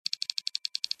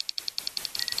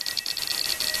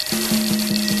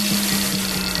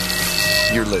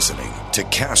You're listening to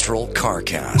Castrol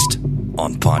CarCast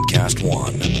on Podcast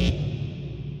One.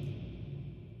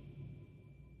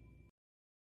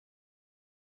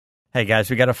 Hey guys,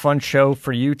 we got a fun show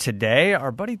for you today.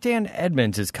 Our buddy Dan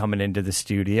Edmunds is coming into the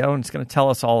studio and he's going to tell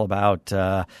us all about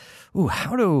how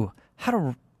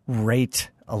to rate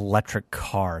electric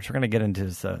cars. We're going to get into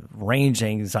the range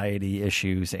anxiety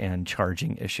issues and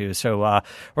charging issues. So we're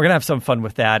going to have some fun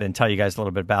with that and tell you guys a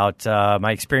little bit about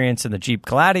my experience in the Jeep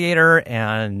Gladiator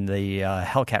and the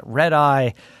Hellcat Red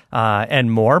Eye and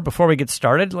more. Before we get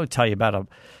started, let me tell you about a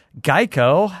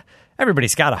Geico.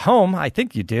 Everybody's got a home. I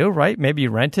think you do, right? Maybe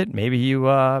you rent it. Maybe you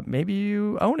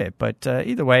own it. But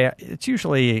either way, it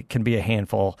usually can be a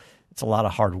handful. It's a lot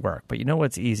of hard work. But you know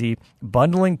what's easy?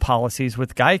 Bundling policies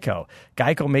with Geico.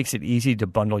 Geico makes it easy to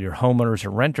bundle your homeowners or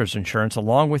renters insurance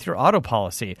along with your auto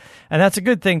policy. And that's a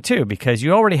good thing, too, because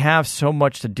you already have so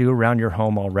much to do around your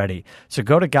home already. So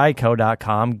go to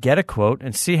geico.com, get a quote,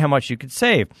 and see how much you could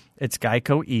save. It's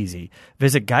Geico easy.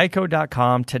 Visit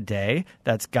geico.com today.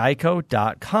 That's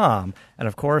geico.com. And,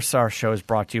 of course, our show is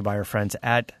brought to you by our friends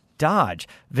at Dodge.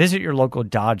 Visit your local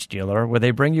Dodge dealer where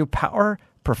they bring you power,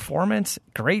 performance,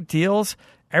 great deals,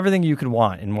 everything you could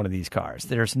want in one of these cars.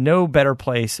 There's no better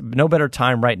place, no better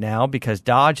time right now because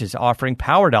Dodge is offering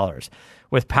Power Dollars.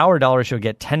 With Power Dollars, you'll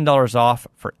get $10 off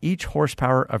for each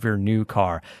horsepower of your new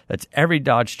car. That's every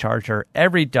Dodge Charger,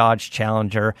 every Dodge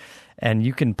Challenger, and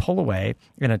you can pull away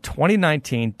in a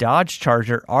 2019 Dodge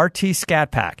Charger RT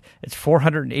Scat Pack. It's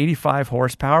 485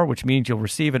 horsepower, which means you'll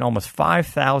receive an almost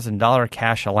 $5,000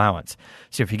 cash allowance.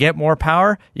 So if you get more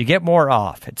power, you get more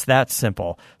off. It's that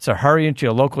simple. So hurry into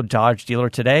your local Dodge dealer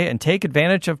today and take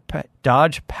advantage of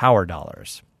Dodge Power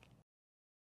Dollars.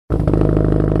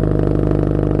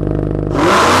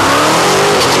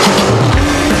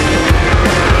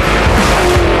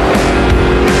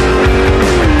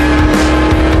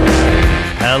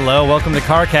 Hello, welcome to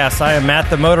CarCast. I am Matt,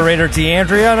 the Moderator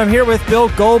DeAndrea, and I'm here with Bill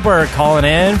Goldberg calling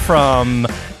in from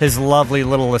his lovely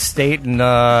little estate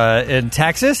in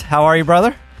Texas. How are you,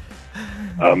 brother?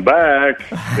 I'm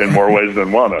back in more ways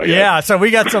than one, I guess. Yeah, so we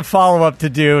got some follow-up to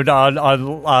do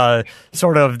on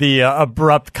sort of the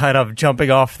abrupt kind of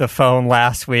jumping off the phone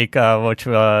last week, but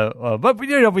you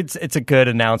know, it's a good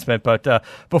announcement. But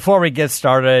before we get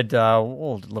started, a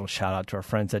little shout-out to our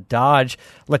friends at Dodge.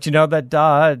 Let you know that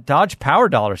Dodge Power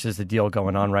Dollars is the deal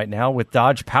going on right now. With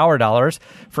Dodge Power Dollars,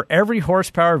 for every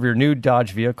horsepower of your new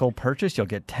Dodge vehicle purchase, you'll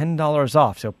get $10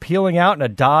 off. So peeling out in a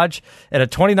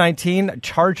 2019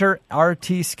 Charger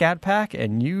RT Scat Pack,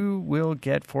 and you will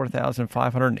get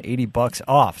 $4,580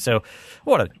 off. So,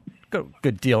 what a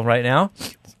good deal right now.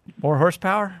 More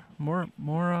horsepower, more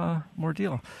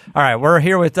deal. All right, we're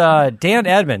here with Dan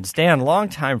Edmunds. Dan,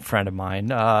 longtime friend of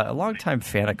mine, a longtime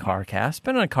fan of CarCast.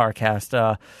 Been on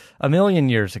CarCast a million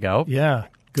years ago. Yeah,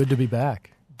 good to be back.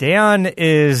 Dan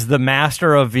is the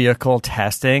master of vehicle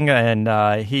testing,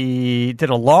 and he did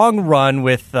a long run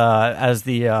with as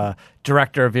the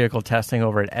director of vehicle testing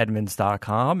over at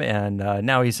Edmunds.com, and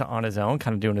now he's on his own,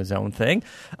 kind of doing his own thing,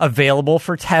 available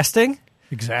for testing.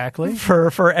 Exactly.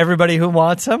 For everybody who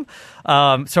wants him.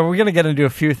 So we're going to get into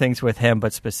a few things with him,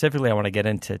 but specifically I want to get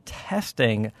into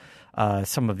testing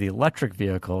some of the electric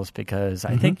vehicles because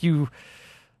I think you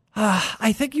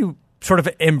sort of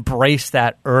embraced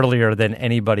that earlier than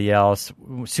anybody else.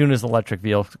 As soon as electric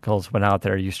vehicles went out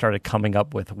there, you started coming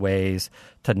up with ways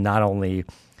to not only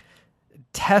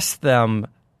test them,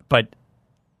 but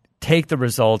take the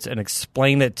results and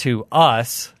explain it to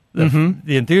us,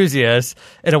 the enthusiasts,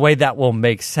 in a way that will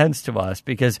make sense to us.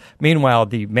 Because meanwhile,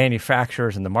 the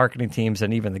manufacturers and the marketing teams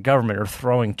and even the government are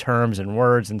throwing terms and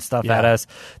words and stuff at us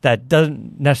that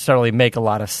doesn't necessarily make a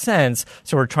lot of sense.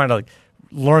 So we're trying to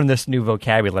learn this new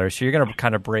vocabulary. So you're going to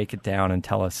kind of break it down and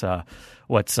tell us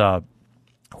what's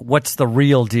the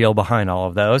real deal behind all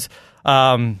of those.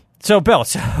 So, Bill,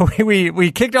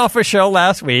 we kicked off a show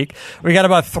last week. We got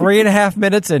about 3.5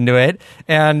 minutes into it,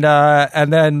 and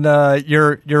then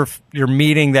your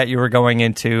meeting that you were going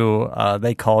into,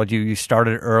 they called you. You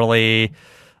started early.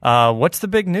 What's the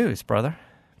big news, brother?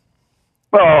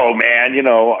 Oh, man,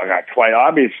 quite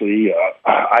obviously,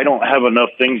 I don't have enough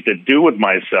things to do with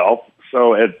myself.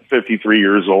 So at 53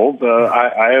 years old,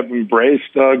 I have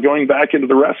embraced going back into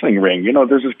the wrestling ring.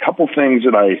 There's a couple things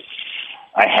that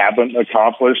I haven't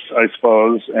accomplished, I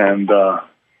suppose, and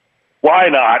why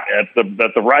not at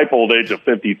the ripe old age of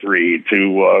 53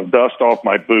 to dust off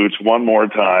my boots one more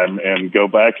time and go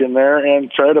back in there and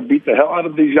try to beat the hell out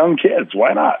of these young kids?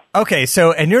 Why not? Okay,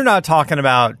 so and you're not talking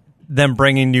about them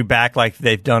bringing you back like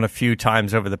they've done a few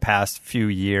times over the past few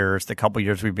years, the couple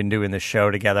years we've been doing this show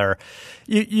together.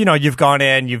 You've gone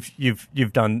in,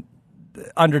 you've done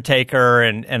Undertaker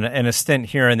and a stint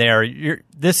here and there.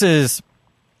 This is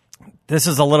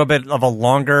a little bit of a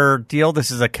longer deal.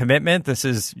 This is a commitment.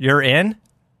 You're in.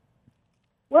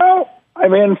 Well,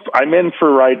 I'm in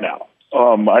for right now.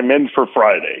 I'm in for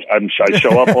Friday. I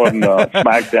show up on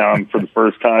SmackDown for the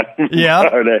first time. Yeah.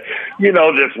 Friday. You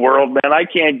know this world, man. I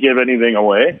can't give anything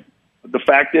away. But the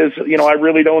fact is, I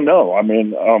really don't know. I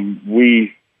mean,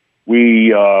 we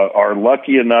are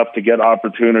lucky enough to get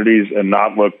opportunities and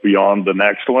not look beyond the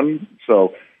next one.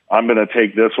 So I'm going to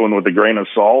take this one with a grain of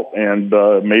salt, and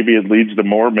maybe it leads to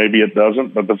more, maybe it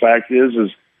doesn't. But the fact is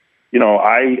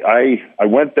I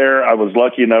went there. I was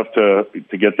lucky enough to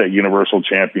get that Universal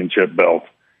Championship belt,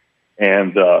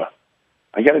 and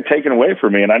I got it taken away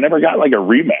from me, and I never got like a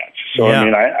rematch. So yeah.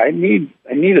 I mean,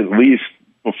 I need at least,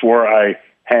 before I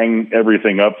hang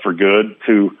everything up for good,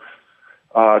 to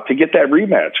get that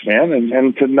rematch, man,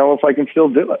 and to know if I can still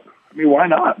do it. I mean, why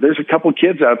not? There's a couple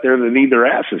kids out there that need their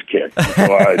asses kicked.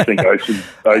 So I think I should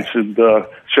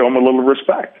show them a little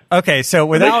respect. Okay, so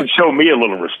they should show me a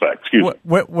little respect. Excuse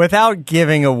me. Without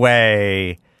giving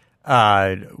away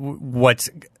what's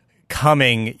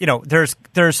coming, there's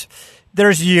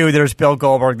you, there's Bill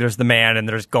Goldberg, there's the man, and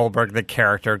there's Goldberg the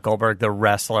character, Goldberg the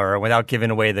wrestler. And without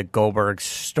giving away the Goldberg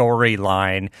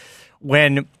storyline,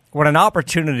 when an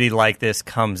opportunity like this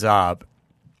comes up,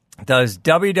 does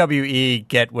WWE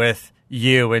get with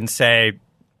you and say,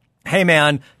 hey,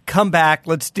 man, come back,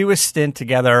 let's do a stint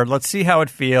together, let's see how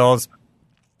it feels?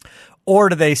 Or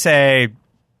do they say,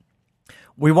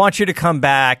 we want you to come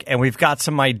back and we've got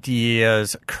some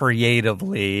ideas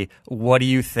creatively. What do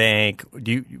you think?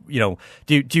 Do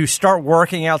you start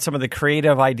working out some of the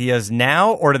creative ideas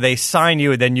now, or do they sign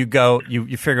you and then you go,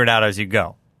 you figure it out as you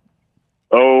go?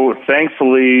 Oh,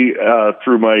 thankfully,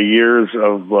 through my years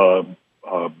of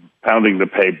pounding the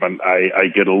pavement, I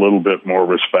get a little bit more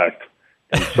respect,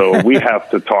 and so we have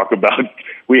to talk about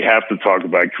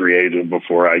creative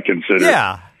before I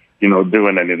consider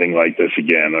doing anything like this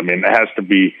again. I mean, it has to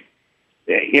be,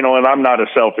 and I'm not a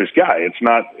selfish guy. It's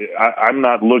not. I'm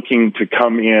not looking to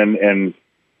come in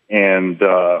and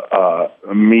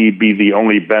me be the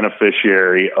only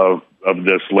beneficiary of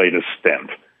this latest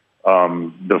stint.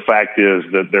 The fact is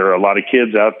that there are a lot of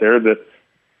kids out there that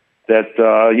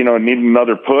need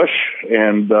another push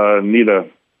and need to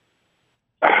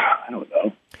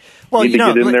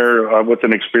get in there with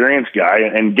an experienced guy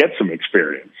and get some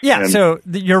experience. Yeah, so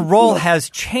your role has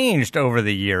changed over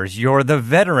the years. You're the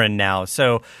veteran now.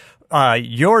 So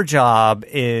your job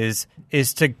is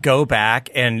to go back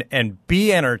and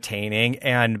be entertaining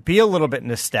and be a little bit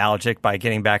nostalgic by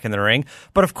getting back in the ring.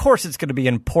 But of course, it's going to be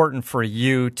important for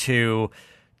you to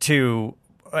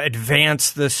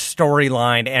advance the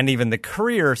storyline and even the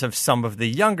careers of some of the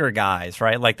younger guys,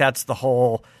 right? Like that's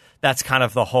kind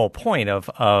of the whole point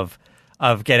of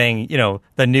getting,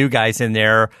 the new guys in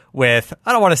there with,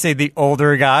 I don't want to say the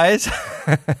older guys,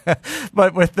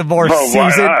 but with the more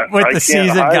seasoned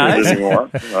guys.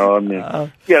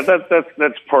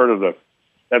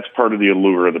 That's part of the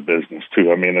allure of the business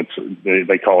too. I mean,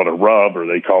 they call it a rub, or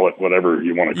they call it whatever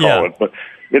you want to call it, but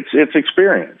it's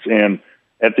experience. And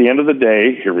at the end of the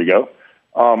day, here we go.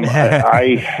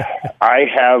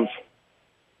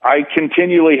 I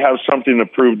continually have something to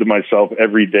prove to myself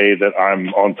every day that I'm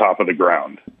on top of the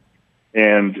ground.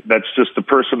 And that's just the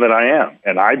person that I am.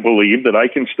 And I believe that I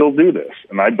can still do this.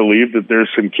 And I believe that there's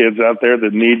some kids out there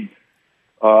that need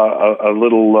a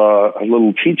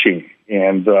little teaching.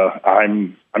 And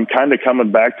I'm kind of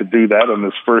coming back to do that on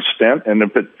this first stint. And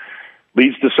if it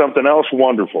leads to something else,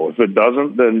 wonderful. If it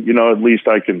doesn't, then at least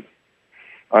I can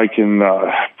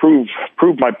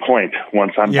prove my point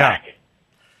once I'm back.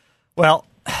 Well,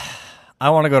 I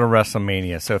want to go to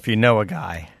WrestleMania, so if you know a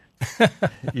guy,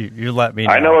 you let me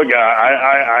know. I know a guy.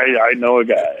 I know a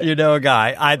guy. You know a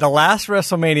guy. The last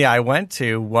WrestleMania I went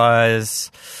to was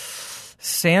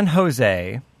San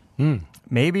Jose,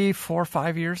 maybe 4 or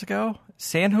 5 years ago.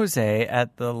 San Jose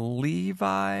at the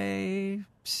Levi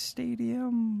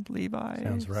Stadium. Levi?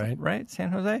 Sounds right. Right?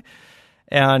 San Jose?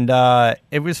 And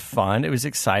it was fun. It was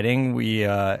exciting.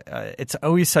 It's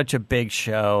always such a big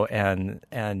show,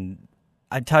 and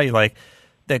I tell you, like,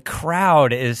 the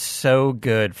crowd is so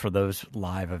good for those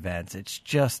live events. It's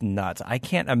just nuts. I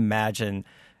can't imagine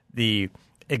the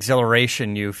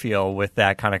exhilaration you feel with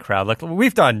that kind of crowd. Like,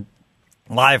 we've done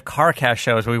live CarCast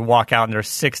shows where we walk out and there's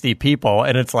 60 people,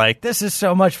 and it's like, this is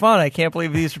so much fun. I can't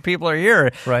believe these people are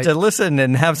here to listen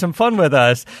and have some fun with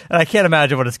us. And I can't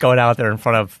imagine what it's going out there in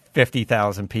front of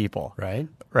 50,000 people. Right.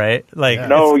 Like,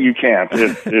 no, you can't.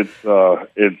 It's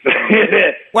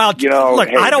well, look,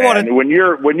 hey, I don't want to. When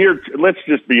you're, let's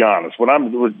just be honest. When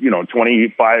I'm,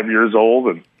 25 years old,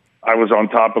 and I was on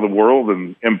top of the world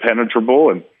and impenetrable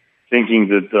and thinking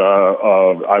that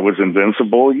I was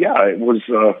invincible. Yeah, it was.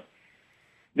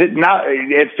 Not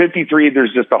at 53.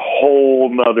 There's just a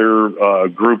whole nother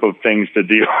group of things to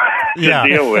deal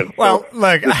with. Well, so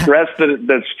look,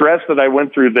 the stress that I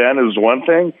went through then is one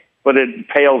thing, but it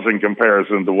pales in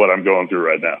comparison to what I'm going through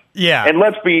right now. Yeah, and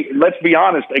let's be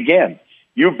honest. Again,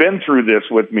 you've been through this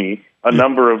with me a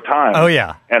number of times. Oh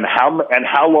yeah, and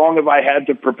how long have I had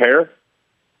to prepare?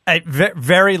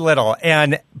 Very little,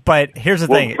 but here's the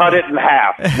thing: cut it in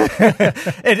half.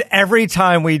 And every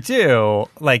time we do,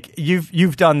 like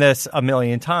you've done this a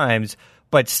million times,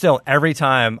 but still, every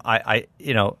time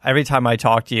every time I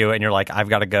talk to you, and you're like, I've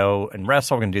got to go and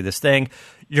wrestle, we're gonna do this thing.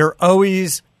 You're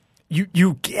always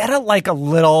you get a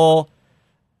little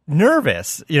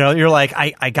nervous. You're like,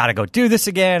 I got to go do this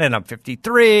again, and I'm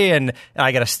 53, and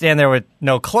I got to stand there with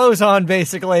no clothes on,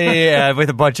 basically, with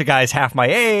a bunch of guys half my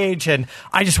age, and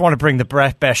I just want to bring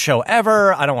the best show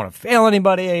ever. I don't want to fail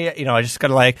anybody. I just got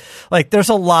to like, there's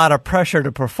a lot of pressure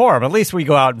to perform. At least we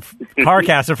go out and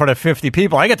CarCast in front of 50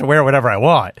 people. I get to wear whatever I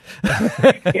want.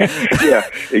 yeah,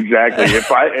 exactly. If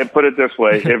I put it this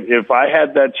way, if I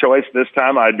had that choice this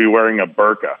time, I'd be wearing a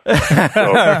burqa.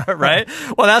 So, right?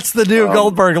 Well, that's the new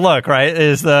Goldberg look, right?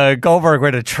 Is the Goldberg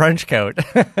with a trench coat.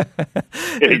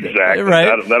 Exactly.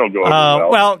 Right? That'll go over well.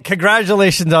 Well,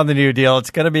 congratulations on the new deal. It's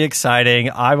going to be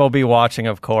exciting. I will be watching,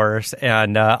 of course,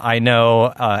 and I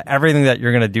know everything that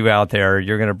you're going to do out there,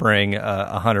 you're going to bring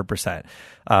 100%,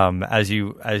 as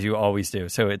you always do.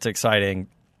 So it's exciting.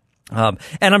 And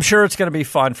I'm sure it's going to be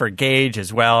fun for Gage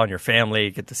as well and your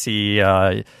family. Get to see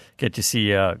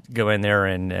go in there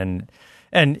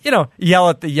and yell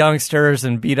at the youngsters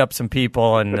and beat up some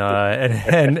people and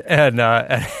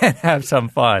have some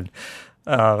fun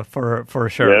for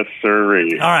sure. Yes,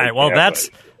 sirree. All right. Well,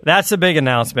 that's a big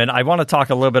announcement. I want to talk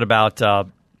a little bit about.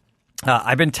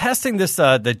 I've been testing this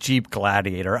the Jeep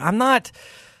Gladiator. I'm not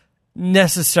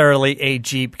necessarily a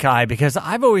Jeep guy because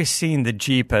I've always seen the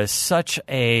Jeep as such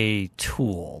a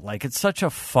tool. Like, it's such a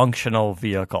functional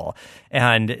vehicle.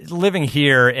 And living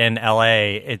here in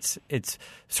LA, it's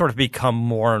sort of become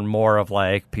more and more of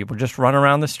like people just run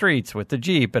around the streets with the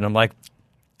Jeep, and I'm like,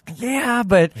 yeah,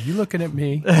 but are you looking at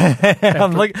me?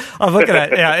 I'm looking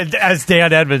at as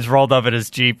Dan Edmunds rolled up in his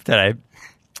Jeep today.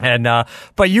 And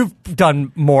but you've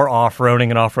done more off-roading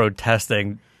and off-road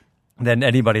testing than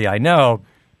anybody I know.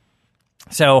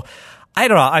 So I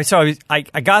don't know. I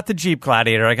got the Jeep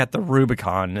Gladiator. I got the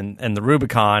Rubicon, and the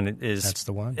Rubicon that's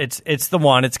the one. It's the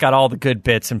one. It's got all the good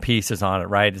bits and pieces on it,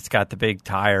 right? It's got the big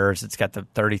tires. It's got the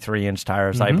 33-inch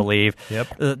tires, I believe.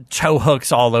 Yep. Tow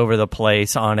hooks all over the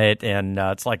place on it, and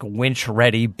it's like a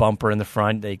winch-ready bumper in the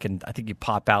front. I think you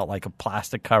pop out like a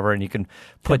plastic cover, and you can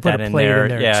put that in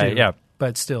there. Yeah, too. yeah.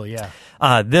 But still, yeah.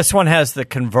 This one has the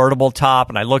convertible top,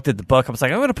 and I looked at the book. I was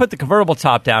like, I'm going to put the convertible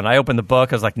top down. I opened the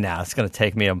book. I was like, nah, it's going to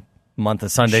take me a month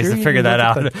of Sundays to figure that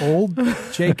out. The old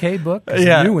JK book?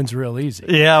 The new one's real easy.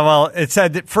 Yeah, well, it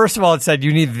said, first of all,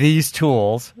 you need these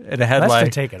tools. And it had That's to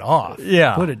take it off.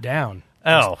 Yeah. Put it down.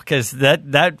 Oh, because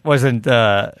that wasn't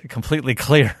completely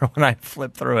clear when I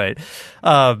flipped through it.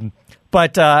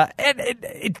 But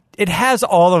it has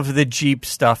all of the Jeep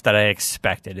stuff that I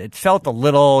expected. It felt a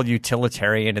little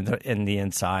utilitarian in the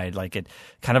inside, like it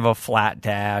kind of a flat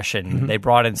dash, and they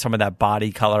brought in some of that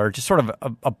body color, just sort of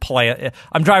a play.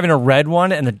 I'm driving a red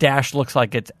one, and the dash looks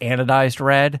like it's anodized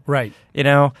red, right?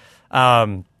 The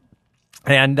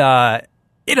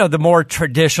more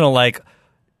traditional, like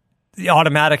the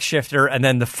automatic shifter, and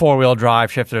then the 4-wheel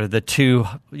drive shifter, the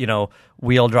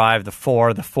 2-wheel drive, the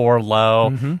 4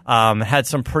 low. Had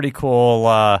some pretty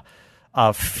cool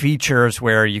features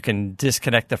where you can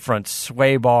disconnect the front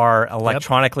sway bar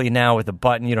electronically now with a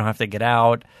button. You don't have to get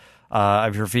out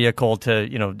of your vehicle to,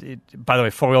 by the way,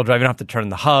 4-wheel drive, you don't have to turn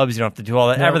the hubs. You don't have to do all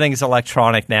that. Nope. Everything's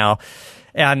electronic now.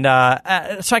 And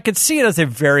so I could see it as a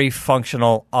very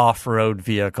functional off-road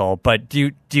vehicle. But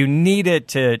do you need it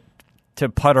to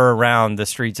putter around the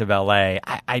streets of LA?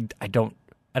 I don't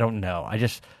know.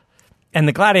 And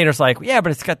the Gladiator's like, yeah,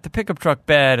 but it's got the pickup truck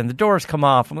bed and the doors come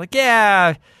off. I'm like,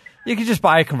 yeah, you could just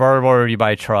buy a convertible or you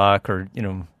buy a truck or,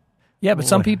 Yeah, but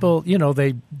some people,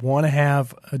 they want to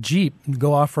have a Jeep and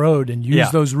go off-road and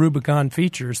use those Rubicon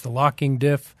features, the locking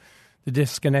diff, the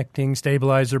disconnecting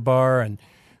stabilizer bar and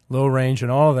low range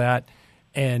and all of that,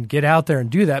 and get out there and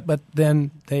do that. But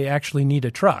then they actually need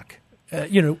a truck.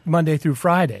 Monday through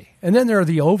Friday. And then there are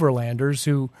the overlanders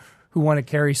who want to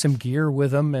carry some gear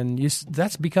with them, and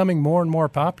that's becoming more and more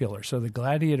popular. So the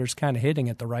Gladiator's kind of hitting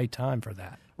at the right time for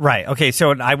that. Right. Okay,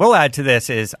 so I will add to this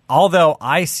is, although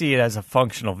I see it as a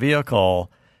functional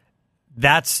vehicle,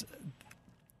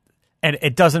 and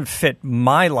it doesn't fit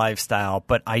my lifestyle,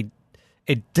 but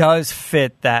it does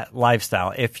fit that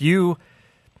lifestyle. If you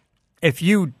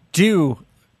do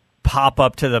pop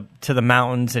up to the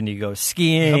mountains and you go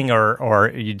skiing,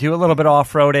 or you do a little bit of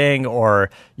off-roading,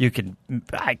 or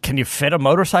can you fit a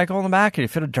motorcycle in the back? Can you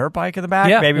fit a dirt bike in the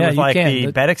back? Maybe with like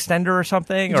the bed extender or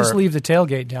something? Just leave the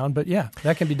tailgate down, but yeah,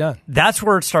 that can be done. That's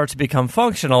where it starts to become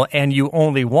functional, and you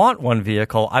only want one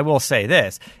vehicle. I will say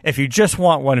this. If you just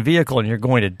want one vehicle and you're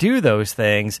going to do those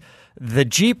things, the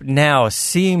Jeep now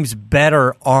seems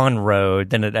better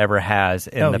on-road than it ever has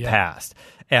in the past.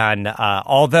 And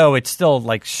although it's still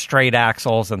like straight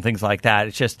axles and things like that,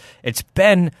 it's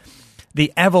been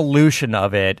the evolution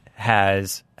of it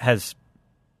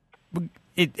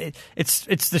it's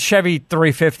the Chevy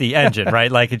 350 engine,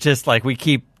 right? Like it's just like we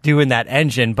keep doing that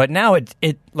engine, but now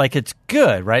it's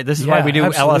good, right? This is why we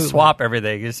do LS swap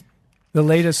everything. Is the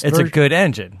latest? It's a good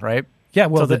engine, right? Yeah.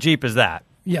 Well, so the Jeep is that.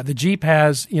 Yeah, the Jeep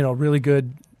has really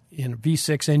good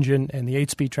V6 engine and the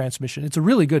 8-speed transmission. It's a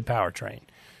really good powertrain.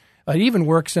 It even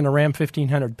works in a Ram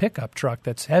 1500 pickup truck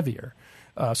that's heavier.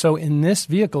 So in this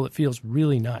vehicle, it feels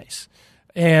really nice.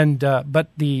 And but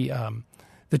the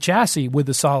chassis with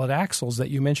the solid axles that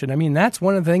you mentioned, I mean, that's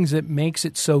one of the things that makes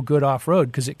it so good off-road,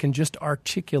 because it can just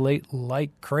articulate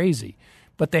like crazy.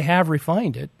 But they have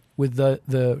refined it with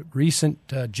the recent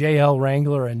JL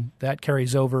Wrangler, and that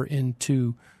carries over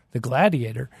into the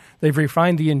Gladiator. They've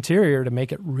refined the interior to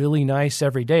make it really nice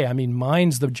every day. I mean,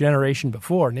 mine's the generation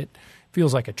before, and it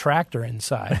feels like a tractor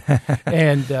inside.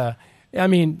 And, I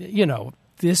mean,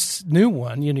 this new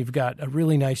one, you've got a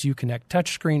really nice Uconnect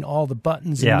touchscreen. All the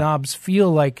buttons and knobs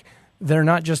feel like they're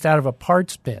not just out of a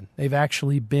parts bin. They've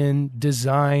actually been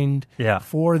designed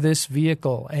for this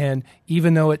vehicle. And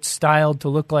even though it's styled to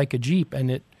look like a Jeep and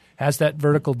it has that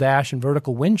vertical dash and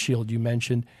vertical windshield you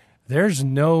mentioned, it's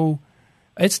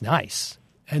nice.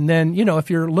 And then, if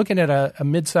you're looking at a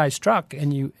mid-sized truck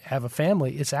and you have a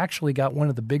family, it's actually got one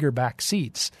of the bigger back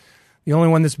seats. The only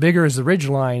one that's bigger is the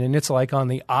Ridgeline, and it's like on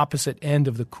the opposite end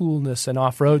of the coolness and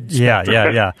off-road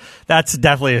spectrum. Yeah. That's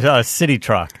definitely a city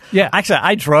truck. Yeah. Actually,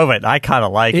 I drove it, and I kind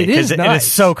of like it. It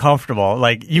is so comfortable.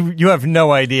 Like, you have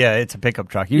no idea it's a pickup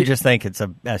truck. You just think it's a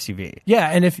SUV. Yeah,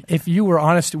 and if you were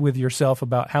honest with yourself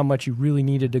about how much you really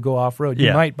needed to go off-road,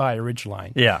 you might buy a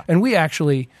Ridgeline. Yeah. And we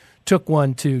actually took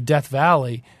one to Death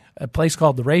Valley, a place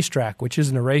called the Racetrack, which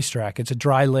isn't a racetrack. It's a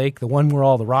dry lake, the one where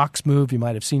all the rocks move. You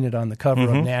might have seen it on the cover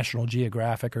of National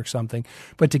Geographic or something.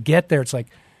 But to get there, it's like,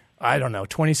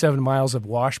 27 miles of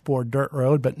washboard dirt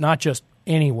road, but not just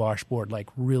any washboard, like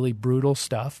really brutal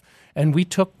stuff. And we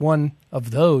took one of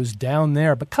those down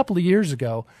there a couple of years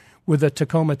ago with a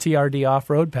Tacoma TRD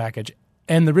off-road package.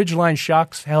 And the Ridgeline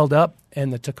shocks held up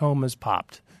and the Tacomas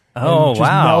popped. Oh, just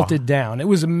melted down. It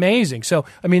was amazing. So,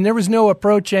 I mean, there was no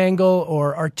approach angle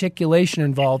or articulation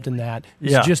involved in that.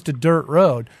 It's just a dirt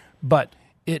road. But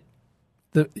the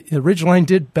Ridgeline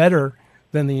did better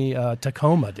than the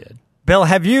Tacoma did. Bill,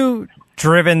 have you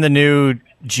driven the new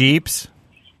Jeeps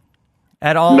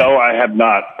at all? No, I have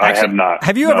not. Actually, I have not.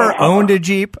 Have you ever owned a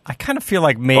Jeep? I kind of feel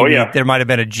like maybe there might have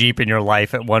been a Jeep in your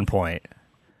life at one point.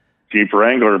 Jeep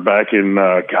Wrangler back in,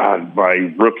 my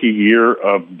rookie year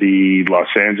of the Los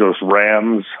Angeles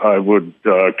Rams. I would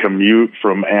commute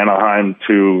from Anaheim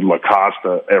to La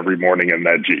Costa every morning in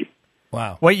that Jeep.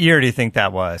 Wow. What year do you think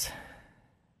that was?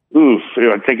 Oof,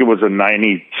 I think it was a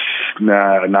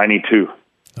 92.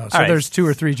 Oh, so there's 2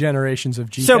 or 3 generations of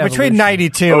Jeep. So evolution. Between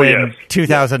 92 and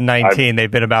 2019,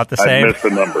 they've been about the same. I missed the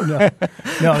number.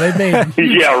 No, they've made...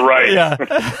 Yeah, right.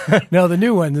 Yeah. No, the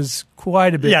new one is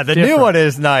quite a bit the different. new one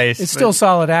is nice. It's still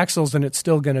solid axles, and it's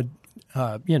still going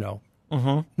to,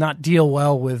 not deal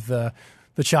well with the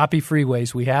choppy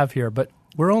freeways we have here. But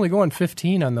we're only going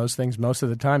 15 on those things most of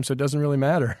the time, so it doesn't really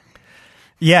matter.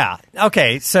 Yeah.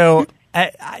 Okay, so...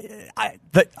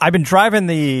 I've been driving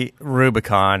the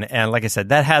Rubicon, and like I said,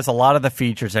 that has a lot of the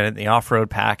features in it, the off-road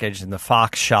package and the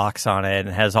Fox shocks on it, and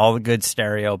it has all the good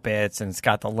stereo bits, and it's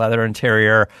got the leather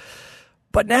interior.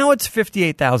 But now it's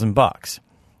 $58,000.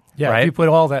 Yeah, right? If you put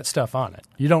all that stuff on it.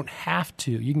 You don't have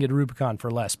to. You can get a Rubicon for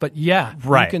less. But you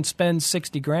can spend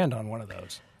 $60,000 on one of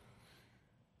those.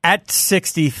 At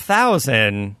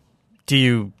 $60,000, do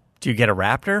you get a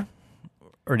Raptor,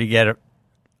 or do you get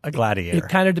a Gladiator? It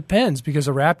kind of depends, because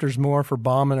a Raptor's more for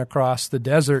bombing across the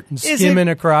desert and skimming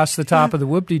across the top of the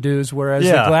whoop-de-doos, whereas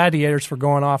the Gladiator's for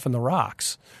going off in the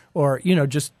rocks, or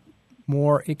just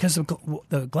more, because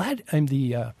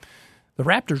the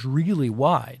Raptor's really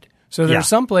wide. So there's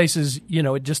some places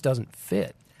it just doesn't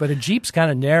fit. But a Jeep's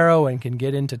kind of narrow and can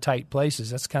get into tight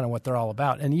places. That's kind of what they're all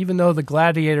about. And even though the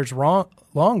Gladiator's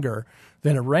longer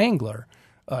than a Wrangler,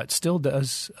 it still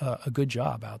does a good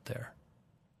job out there.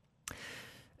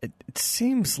 It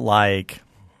seems like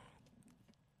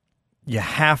you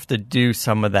have to do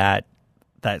some of that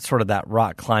sort of that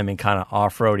rock climbing kind of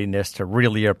off-roadiness to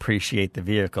really appreciate the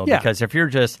vehicle. Yeah. Because if you're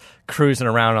just cruising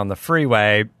around on the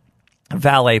freeway,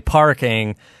 valet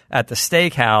parking at the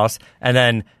steakhouse, and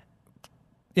then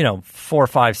 4,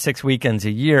 5, 6 weekends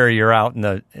a year you're out in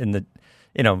the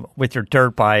with your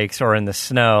dirt bikes or in the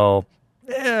snow,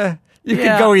 you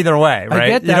could go either way, right? I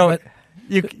get that,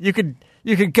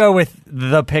 You could go with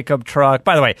the pickup truck.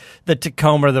 By the way, the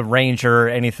Tacoma, the Ranger,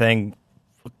 anything,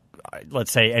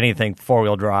 let's say anything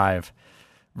four-wheel drive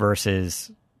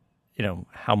versus,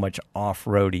 how much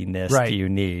off-roadiness do you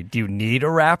need? Do you need a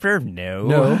Raptor?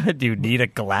 No. Do you need a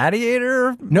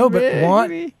Gladiator? No, but Maybe.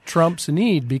 want trumps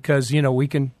need because, we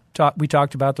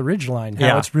talked about the Ridgeline,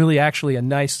 how it's really actually a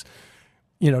nice,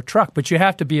 truck. But you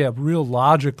have to be a real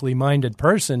logically minded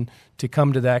person to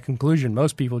come to that conclusion.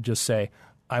 Most people just say,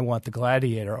 I want the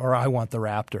Gladiator or I want the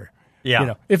Raptor,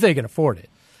 if they can afford it.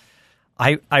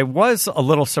 I was a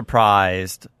little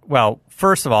surprised. Well,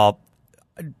 first of all,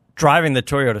 driving the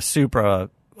Toyota Supra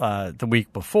the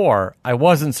week before, I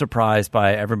wasn't surprised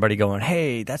by everybody going,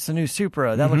 hey, that's the new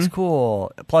Supra. That looks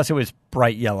cool. Plus, it was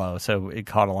bright yellow, so it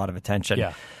caught a lot of attention.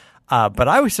 Yeah. But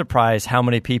I was surprised how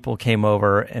many people came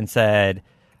over and said,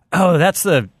 oh, that's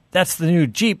the new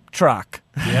Jeep truck.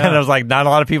 Yeah. And I was like, not a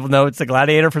lot of people know it's the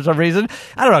Gladiator for some reason.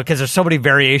 I don't know, because there's so many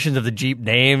variations of the Jeep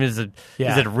name. Is it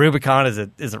Rubicon? Is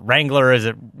it Wrangler? Is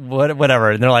it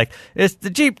whatever? And they're like, it's the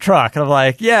Jeep truck. And I'm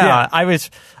like, yeah. I was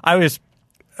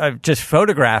just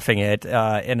photographing it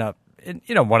in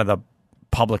one of the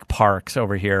public parks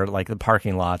over here, like the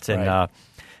parking lots in the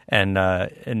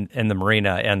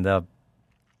marina and the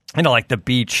like the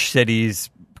beach cities.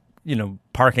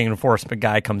 Parking enforcement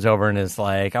guy comes over and is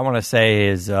like, I want to say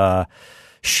is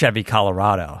Chevy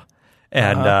Colorado.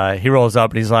 And he rolls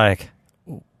up and he's like,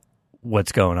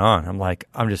 what's going on? I'm like,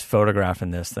 I'm just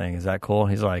photographing this thing. Is that cool?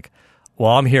 He's like,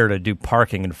 well, I'm here to do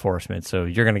parking enforcement, so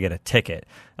you're going to get a ticket.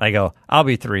 And I go, I'll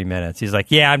be 3 minutes. He's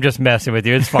like, yeah, I'm just messing with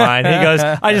you. It's fine. He goes,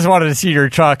 I just wanted to see your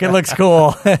truck. It looks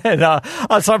cool. And,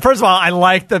 so first of all, I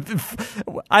like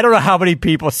I don't know how many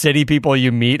city people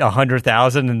you meet,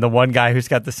 100,000, and the one guy who's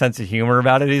got the sense of humor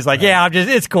about it, he's like, yeah,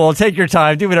 it's cool. Take your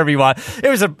time. Do whatever you want. It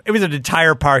was an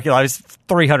entire parking lot. It was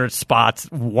 300 spots.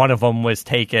 One of them was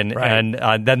taken. Right.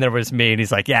 And then there was me, and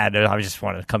he's like, yeah, no, I just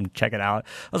wanted to come check it out.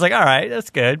 I was like, all right,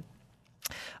 that's good.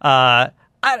 I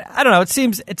don't know.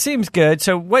 It seems good.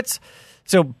 So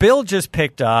Bill just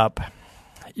picked up.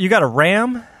 You got a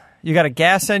Ram. You got a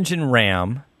gas engine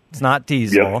Ram. It's not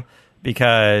diesel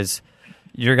because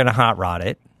you're going to hot rod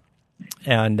it.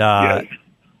 And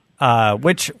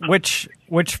which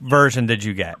version did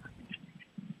you get?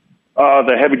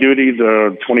 The heavy duty,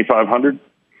 the 2500.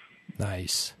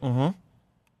 Nice. Mm-hmm.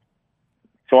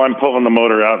 So I'm pulling the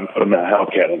motor out and putting the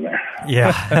Hellcat in there.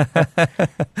 Yeah,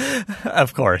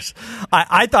 of course.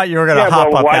 I thought you were going to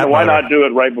hop up that why not do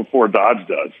it right before Dodge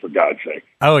does, for God's sake?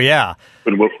 Oh, yeah.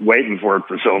 Been waiting for it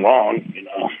for so long,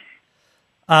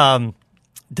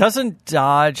 Doesn't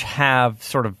Dodge have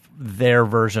sort of their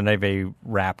version of a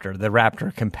Raptor, the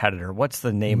Raptor competitor? What's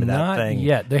the name of that thing? Not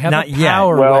yet. They have not a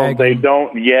Power Wagon. They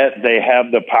don't yet. They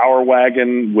have the Power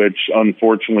Wagon, which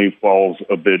unfortunately falls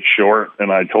a bit short.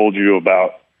 And I told you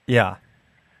about the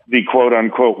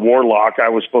quote-unquote Warlock I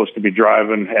was supposed to be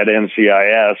driving at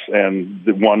NCIS, and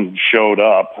the one showed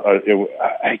up.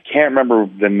 I can't remember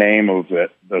the name of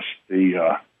it, the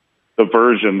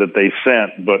version that they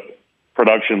sent, but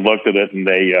production looked at it and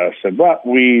they said, well,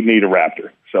 we need a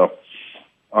Raptor. So,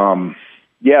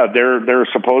 they're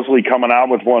supposedly coming out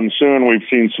with one soon. We've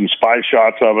seen some spy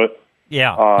shots of it.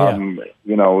 Can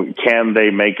they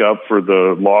make up for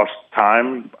the lost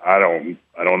time? I don't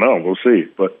know. We'll see.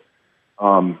 But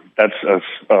that's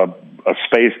a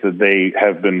space that they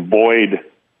have been buoyed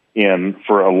in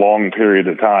for a long period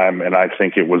of time, and I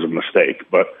think it was a mistake.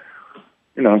 But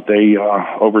they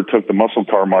overtook the muscle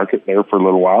car market there for a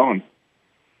little while and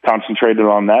concentrated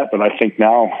on that. But I think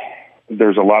now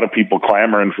there's a lot of people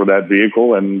clamoring for that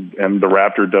vehicle, and the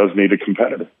Raptor does need a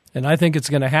competitor. And I think it's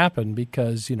going to happen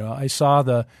because, I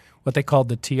saw what they called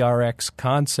the TRX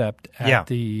concept at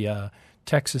the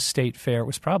Texas State Fair. It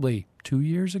was probably 2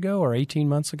 years ago or 18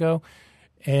 months ago,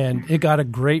 and it got a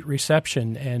great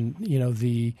reception. And,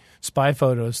 the spy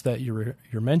photos that you're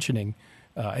mentioning,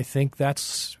 I think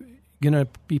that's going to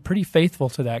be pretty faithful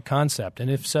to that concept. And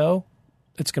if so,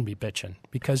 it's going to be bitching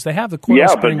because they have the coil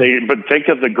spring. But think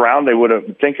of the ground they would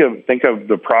have. Think of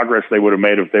the progress they would have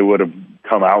made if they would have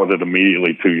come out with it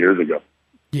immediately 2 years ago.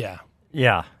 Yeah.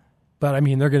 But I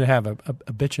mean, they're going to have a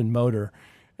bitchin' motor,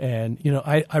 And,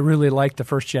 I really like the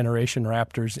first generation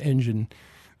Raptor's engine.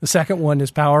 The second one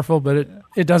is powerful, but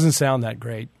it doesn't sound that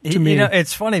great to me.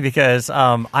 It's funny because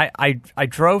I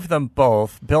drove them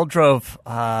both. Bill drove,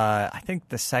 I think,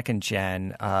 the second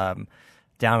gen down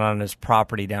on his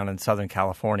property down in Southern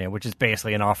California, which is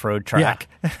basically an off-road track.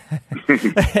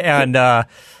 Yeah. And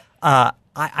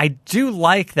I do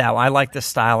like that. I like the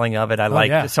styling of it. I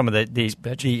like some of the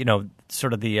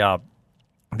sort of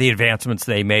the advancements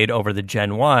they made over the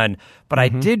Gen 1, but I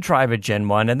did drive a Gen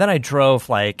 1, and then I drove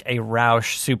like a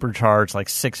Roush supercharged, like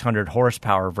 600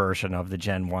 horsepower version of the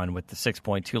Gen 1 with the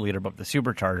 6.2 liter but the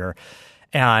supercharger,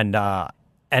 and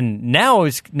now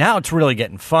it's really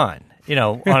getting fun,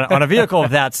 on a vehicle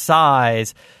of that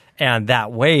size and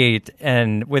that weight,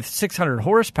 and with 600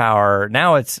 horsepower,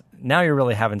 now you're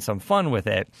really having some fun with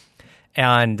it,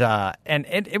 and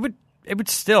it would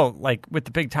still, like with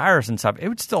the big tires and stuff, it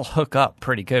would still hook up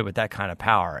pretty good with that kind of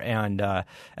power. And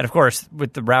of course,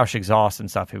 with the Roush exhaust and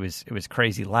stuff, it was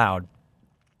crazy loud.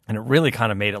 And it really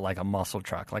kind of made it like a muscle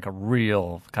truck, like a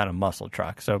real kind of muscle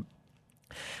truck. So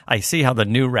I see how the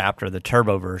new Raptor, the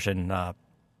turbo version,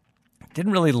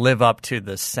 didn't really live up to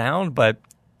the sound, but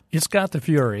it's got the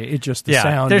fury. It just the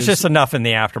sound. There's just enough in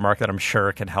the aftermarket that I'm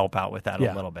sure can help out with that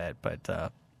a little bit.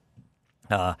 But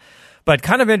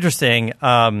kind of interesting.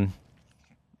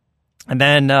 And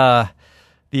then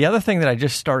the other thing that I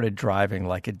just started driving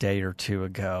like a day or two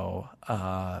ago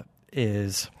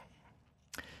is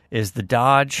the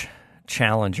Dodge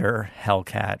Challenger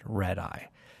Hellcat Red Eye.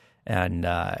 And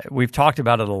we've talked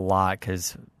about it a lot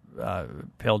because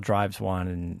Bill drives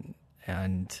one,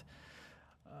 and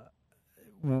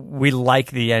we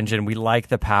like the engine, we like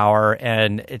the power,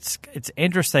 and it's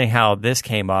interesting how this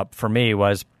came up for me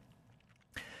was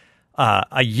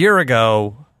a year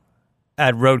ago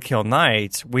at Roadkill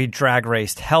Nights, we drag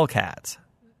raced Hellcats.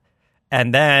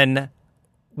 And then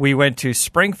we went to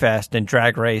Springfest and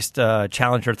drag raced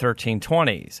Challenger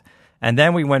 1320s. And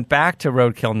then we went back to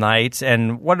Roadkill Nights,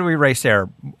 and what did we race there?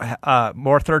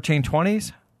 More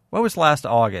 1320s? What was last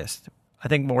August? I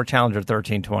think more Challenger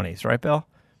 1320s, right, Bill?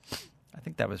 I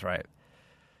think that was right.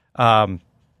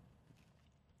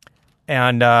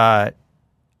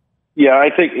 Yeah, I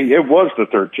think it was the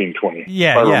 1320,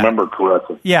 if I remember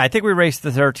correctly. Yeah, I think we raced the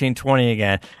 1320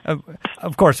 again.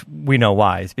 Of course, we know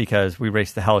why. It's because we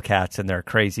raced the Hellcats, and they're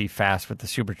crazy fast with the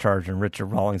supercharger, and Richard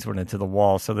Rawlings went into the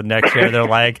wall. So the next year, they're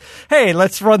like, hey,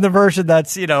 let's run the version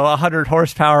that's, 100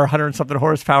 horsepower, 100-something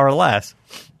horsepower less.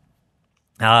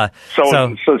 So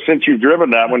since you've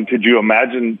driven that one, could you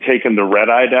imagine taking the Red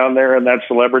Eye down there in that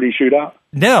celebrity shootout?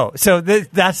 No. So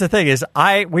that's the thing is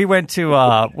we went to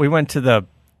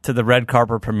the red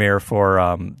carpet premiere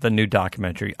for the new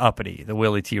documentary Uppity, the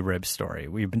Willie T. Ribbs story.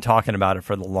 We've been talking about it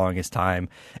for the longest time,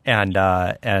 and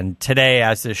today,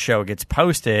 as this show gets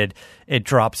posted, it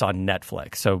drops on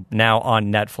Netflix. So now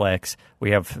on Netflix,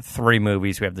 we have 3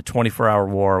 movies. We have The 24-Hour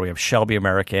War, we have Shelby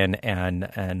American,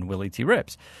 and Willie T.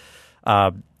 Ribbs.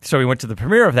 So we went to the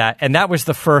premiere of that, and that was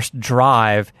the first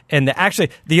drive. And actually,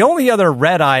 the only other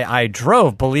Red Eye I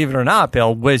drove, believe it or not,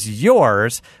 Bill, was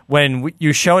yours when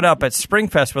you showed up at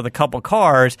Springfest with a couple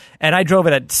cars, and I drove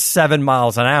it at 7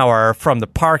 miles an hour from the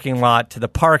parking lot to the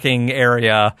parking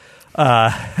area.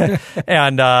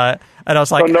 And I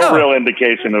was like, so no real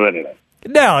indication of anything.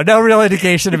 No real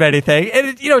indication of anything.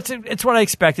 And, it's what I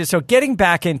expected. So getting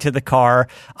back into the car,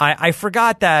 I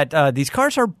forgot that these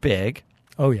cars are big.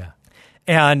 Oh, yeah.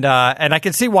 And I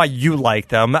can see why you like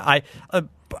them. I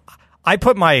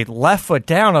put my left foot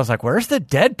down. I was like, "Where's the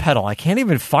dead pedal? I can't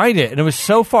even find it." And it was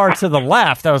so far to the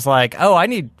left. I was like, "Oh, I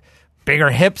need bigger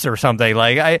hips or something."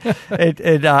 Like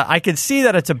I could see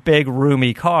that it's a big,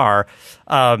 roomy car.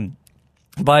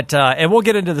 But and we'll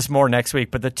get into this more next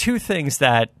week. But the two things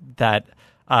that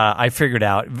I figured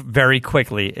out very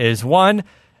quickly is one,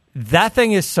 that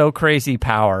thing is so crazy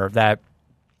power that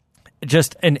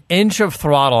just an inch of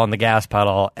throttle on the gas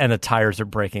pedal and the tires are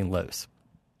breaking loose.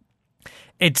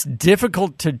 It's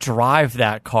difficult to drive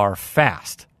that car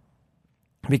fast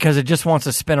because it just wants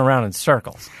to spin around in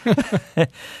circles.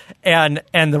 and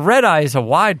the Red Eye is a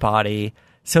wide body.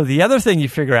 So the other thing you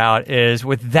figure out is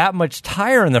with that much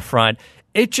tire in the front,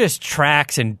 it just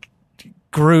tracks and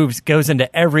grooves, goes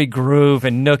into every groove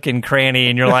and nook and cranny,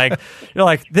 and you're like,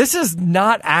 this is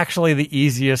not actually the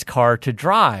easiest car to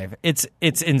drive. It's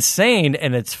insane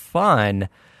and it's fun,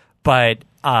 but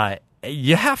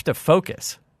you have to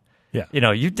focus. Yeah,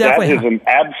 you definitely. That is an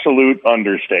absolute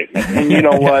understatement. And you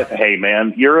know what? Hey,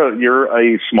 man, you're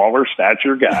a smaller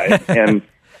stature guy, and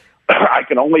I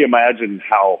can only imagine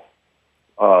how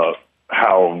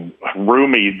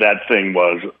roomy that thing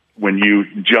was when you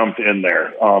jumped in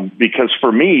there. Because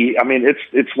for me, I mean,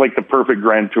 it's like the perfect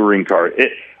grand touring car.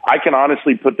 I can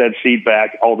honestly put that seat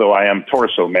back, although I am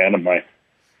torso man and my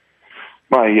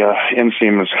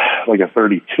inseam is like a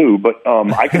 32, but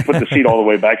I can put the seat all the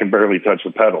way back and barely touch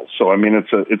the pedals. So I mean,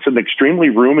 it's an extremely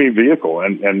roomy vehicle,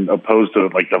 and opposed to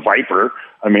like the Viper.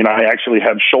 I mean, I actually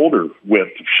have shoulder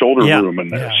room in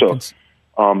there. So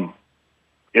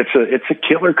it's a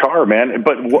killer car, man.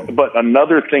 But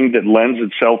another thing that lends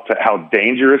itself to how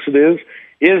dangerous it is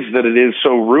that it is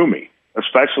so roomy,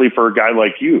 especially for a guy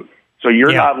like you. So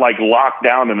you're not like locked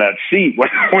down in that seat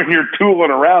when you're tooling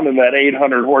around in that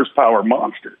 800 horsepower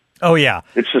monster. Oh yeah,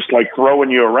 it's just like throwing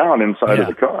you around inside of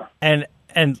the car. And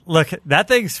look, that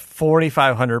thing's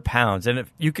 4,500 pounds, and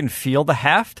you can feel the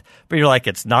heft, but you're like,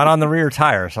 it's not on the rear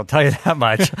tires. I'll tell you that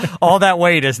much. All that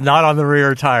weight is not on the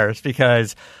rear tires,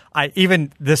 because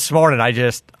even this morning,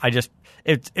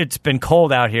 it's been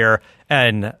cold out here,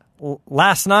 and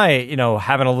last night,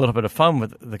 having a little bit of fun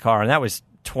with the car, and that was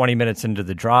 20 minutes into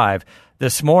the drive.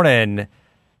 This morning,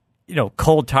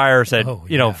 cold tires at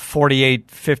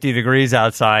 48, 50 degrees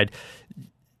outside.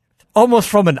 Almost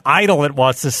from an idle, it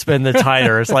wants to spin the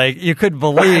tires. Like, you could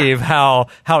believe how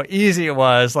easy it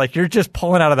was. Like, you're just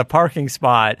pulling out of the parking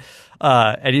spot,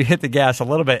 and you hit the gas a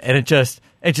little bit, and it just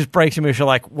breaks you. You're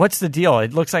like, what's the deal?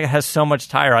 It looks like it has so much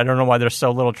tire. I don't know why there's so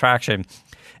little traction.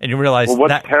 And you realize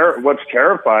what's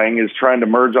terrifying is trying to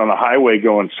merge on a highway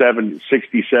going 60,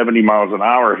 70 miles an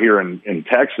hour here in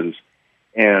Texas,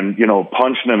 and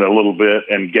punching it a little bit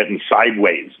and getting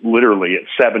sideways, literally at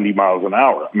 70 miles an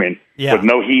hour. I mean, with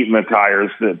no heat in the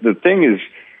tires. The thing is,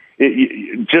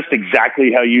 just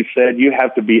exactly how you said. You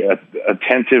have to be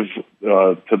attentive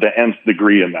to the nth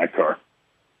degree in that car.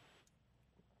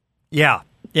 Yeah.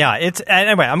 It's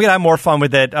anyway. I'm gonna have more fun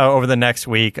with it over the next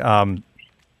week.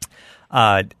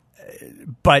 But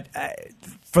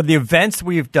for the events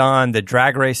we've done, the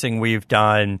drag racing we've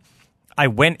done, I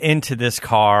went into this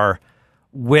car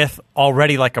with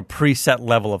already like a preset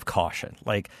level of caution.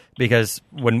 Like, because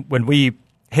when we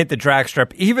hit the drag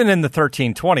strip, even in the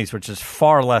 1320s, which is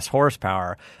far less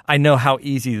horsepower, I know how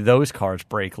easy those cars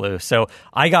break loose. So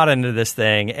I got into this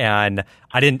thing, and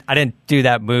I didn't do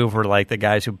that move where like the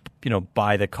guys who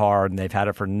buy the car and they've had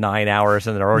it for 9 hours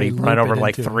and they're already run over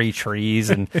like 3 trees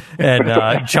and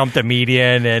jumped a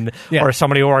median, or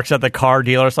somebody who works at the car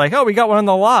dealer is like, oh, we got one on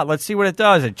the lot, let's see what it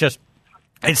does.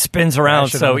 It spins around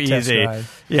so easy.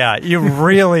 Yeah, you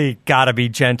really got to be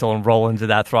gentle and roll into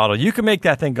that throttle. You can make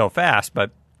that thing go fast,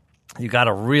 but you got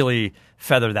to really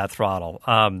feather that throttle.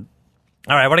 All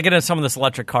right, I want to get into some of this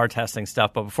electric car testing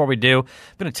stuff, but before we do, I'm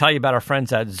going to tell you about our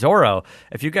friends at Zorro.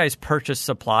 If you guys purchase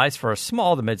supplies for a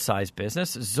small to mid-sized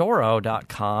business,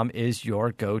 Zorro.com is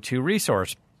your go-to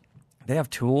resource. They have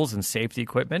tools and safety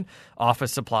equipment,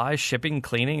 office supplies, shipping,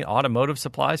 cleaning, automotive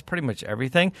supplies, pretty much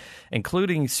everything,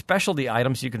 including specialty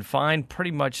items you can find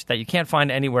pretty much that you can't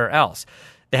find anywhere else.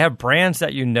 They have brands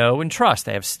that you know and trust.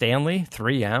 They have Stanley,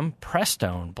 3M,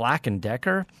 Prestone, Black &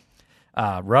 Decker,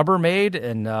 Rubbermaid,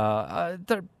 and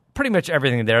they're pretty much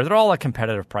everything there. They're all at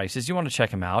competitive prices. You want to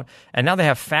check them out. And now they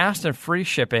have fast and free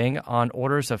shipping on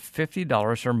orders of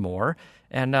 $50 or more.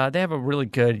 And they have a really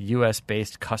good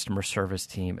U.S.-based customer service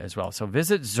team as well. So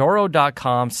visit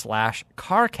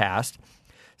Zorro.com/CarCast.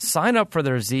 Sign up for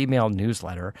their Z-Mail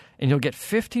newsletter, and you'll get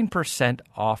 15%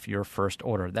 off your first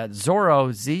order. That's Zorro,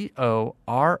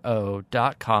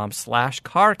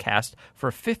 Zorro.com/CarCast for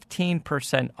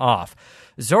 15% off.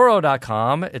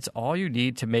 Zorro.com, it's all you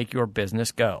need to make your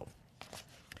business go.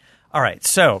 All right,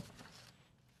 so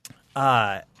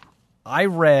I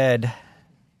read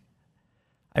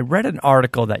an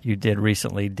article that you did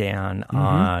recently, Dan,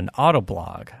 on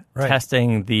Autoblog,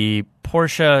 testing the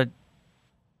Porsche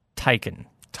Taycan.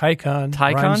 Taycan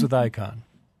rhymes with icon.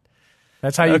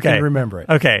 That's how you can remember it.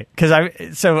 Okay, because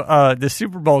the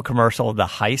Super Bowl commercial, the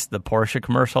heist, the Porsche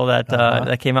commercial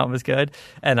that came out was good,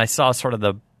 and I saw sort of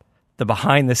the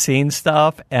behind the scenes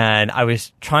stuff, and I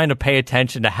was trying to pay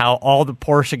attention to how all the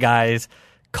Porsche guys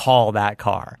call that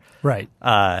car. Right.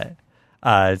 So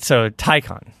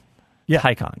Taycan. Yeah.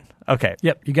 Taycan. Okay.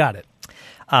 Yep, you got it.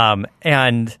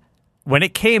 And when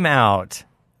it came out,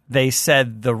 they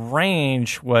said the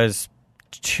range was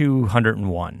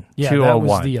 201. Yeah, 201. That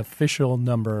was the official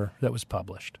number that was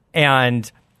published. And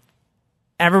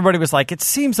everybody was like, it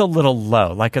seems a little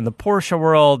low, like in the Porsche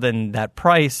world and that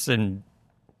price, and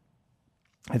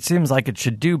it seems like it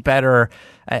should do better.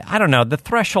 I don't know. The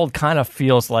threshold kind of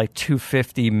feels like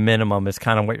 250 minimum is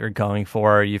kind of what you're going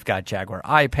for. You've got Jaguar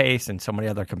I-Pace and so many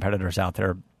other competitors out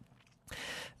there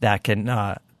that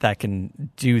can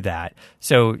do that.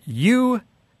 So you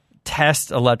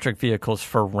test electric vehicles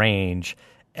for range,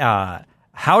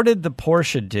 how did the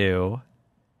Porsche do?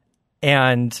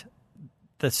 And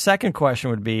the second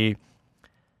question would be,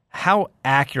 how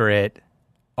accurate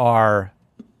are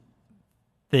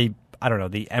the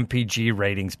MPG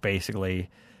ratings, basically,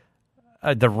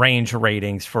 the range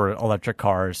ratings for electric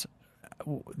cars,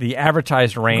 the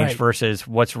advertised range versus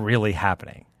what's really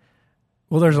happening?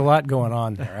 Well, there's a lot going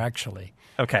on there, actually.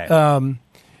 Okay.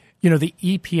 The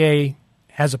EPA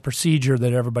has a procedure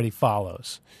that everybody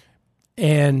follows.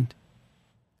 And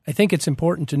I think it's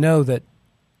important to know that,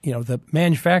 the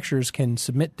manufacturers can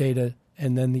submit data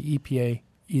and then the EPA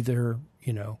either,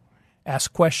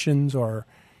 ask questions or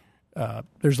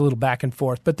there's a little back and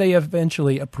forth, but they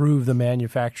eventually approve the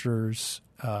manufacturer's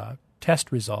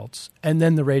test results, and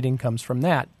then the rating comes from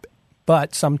that.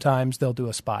 But sometimes they'll do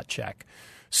a spot check.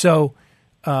 So,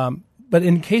 but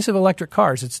in case of electric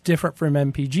cars, it's different from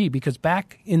MPG because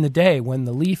back in the day when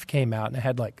the Leaf came out and it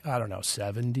had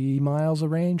 70 miles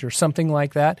of range or something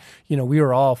like that, we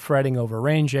were all fretting over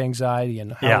range anxiety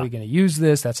and how are we going to use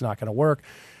this? That's not going to work.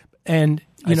 And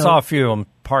I saw a few of them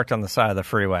parked on the side of the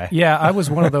freeway. Yeah, I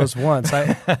was one of those once.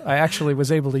 I actually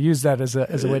was able to use that as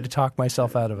a way to talk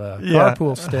myself out of a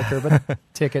carpool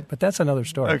ticket, but that's another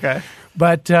story. Okay.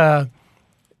 But the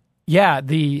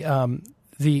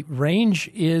range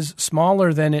is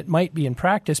smaller than it might be in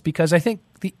practice because I think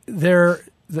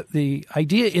the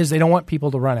idea is they don't want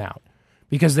people to run out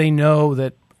because they know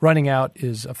that running out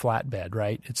is a flatbed,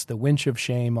 right? It's the winch of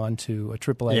shame onto a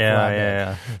AAA flatbed.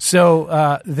 Yeah.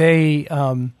 So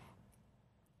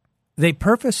they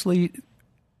purposely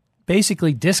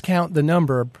basically discount the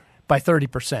number by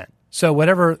 30%. So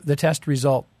whatever the test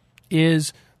result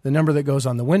is, the number that goes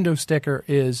on the window sticker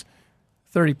is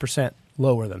 30%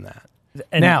 lower than that.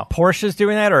 And now, Porsche's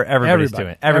doing that or everybody's doing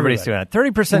it? Everybody's doing it.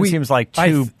 30% seems like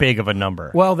too big of a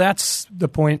number. Well, that's the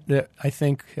point that I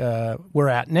think we're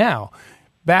at now.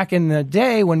 Back in the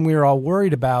day when we were all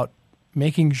worried about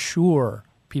making sure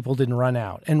people didn't run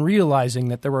out and realizing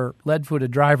that there were lead-footed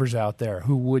drivers out there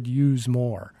who would use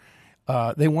more,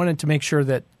 they wanted to make sure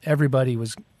that everybody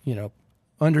was,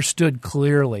 understood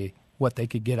clearly what they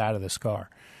could get out of this car.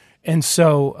 And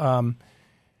so,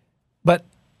 but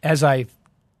as I've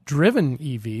driven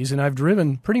EVs, and I've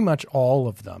driven pretty much all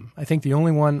of them. I think the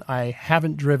only one I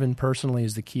haven't driven personally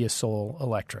is the Kia Soul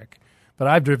electric. But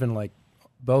I've driven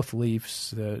both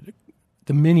Leafs, the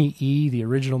Mini E, the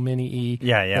original Mini E,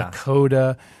 the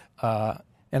Coda,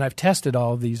 and I've tested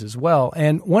all of these as well.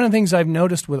 And one of the things I've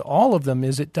noticed with all of them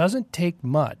is it doesn't take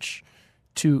much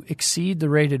to exceed the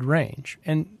rated range.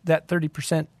 And that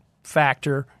 30%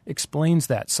 factor explains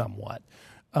that somewhat.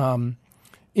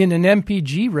 In an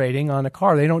MPG rating on a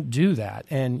car, they don't do that.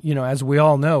 And, as we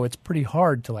all know, it's pretty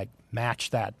hard to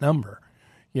match that number.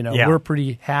 We're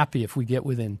pretty happy if we get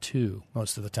within 2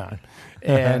 most of the time.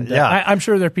 And I'm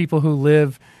sure there are people who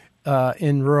live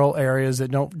in rural areas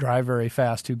that don't drive very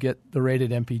fast who get the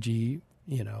rated MPG,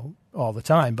 all the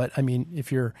time. But, I mean,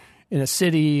 if you're in a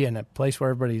city and a place where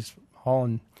everybody's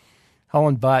hauling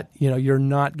butt, you're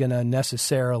not going to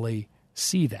necessarily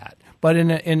see that. But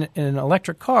in an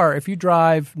electric car, if you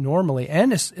drive normally,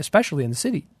 and especially in the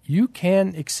city, you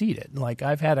can exceed it.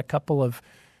 I've had a couple of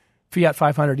Fiat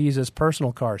 500Es as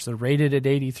personal cars. They're rated at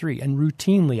 83, and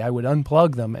routinely I would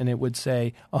unplug them, and it would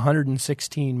say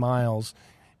 116 miles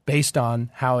based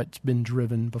on how it's been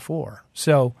driven before.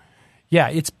 So, yeah,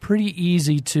 it's pretty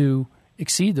easy to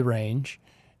exceed the range,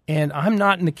 and I'm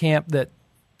not in the camp that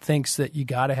thinks that you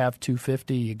got to have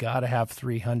 250, you got to have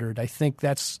 300. I think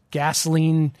that's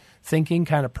gasoline thinking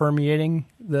kind of permeating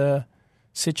the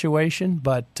situation,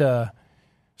 but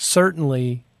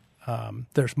certainly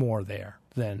there's more there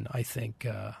than I think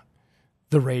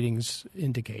the ratings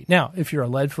indicate. Now, if you're a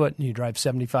leadfoot and you drive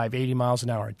 75, 80 miles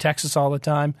an hour in Texas all the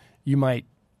time, you might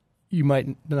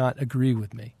not agree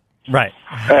with me. Right.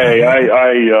 Hey,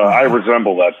 I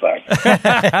resemble that fact.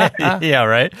 Yeah,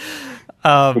 right.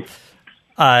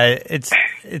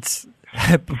 It's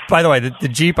by the way, the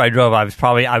Jeep I drove, I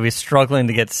was struggling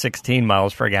to get 16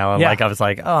 miles per gallon. Yeah. I was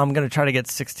like, I'm going to try to get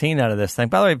 16 out of this thing.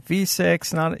 By the way,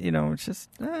 V6, not, it's just,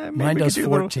 maybe mine does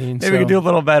 14. Maybe we can do a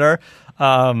little better.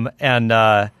 And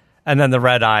then the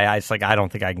red eye, I was like, I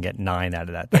don't think I can get 9 out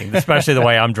of that thing, especially the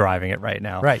way I'm driving it right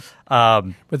now. Right.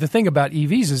 But the thing about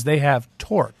EVs is they have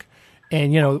torque.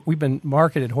 And, we've been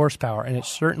marketed horsepower, and it's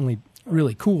certainly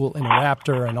really cool in a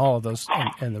Raptor and all of those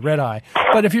and the red eye.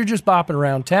 But if you're just bopping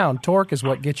around town, torque is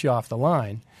what gets you off the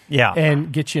line. Yeah.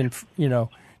 And gets you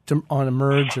on a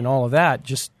merge and all of that,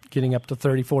 just getting up to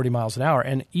 30, 40 miles an hour.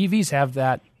 And EVs have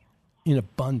that in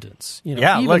abundance.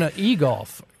 Yeah, even an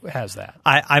e-Golf has that.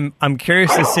 I'm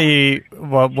curious to see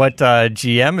what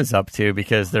GM is up to,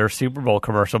 because their Super Bowl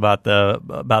commercial about the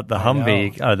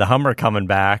Humvee, the Hummer coming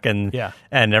back, and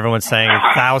everyone's saying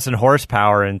 1,000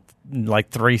 horsepower in like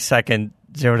 3 second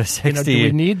 0 to 60. Do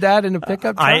we need that in a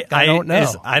pickup truck? I don't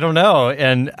know. I don't know.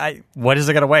 And what is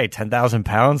it going to weigh? 10,000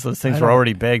 pounds? Those things were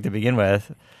already big to begin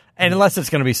with. And unless it's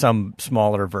going to be some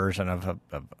smaller version of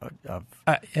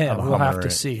we'll have to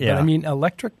see. Yeah. But I mean,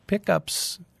 electric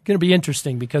pickups going to be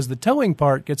interesting because the towing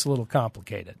part gets a little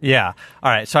complicated. Yeah.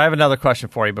 All right. So I have another question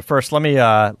for you, but first, let me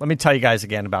tell you guys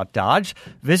again about Dodge.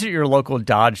 Visit your local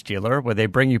Dodge dealer where they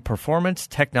bring you performance,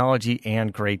 technology,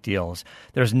 and great deals.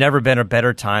 There's never been a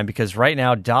better time because right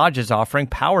now Dodge is offering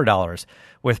Power Dollars.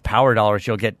 With Power Dollars,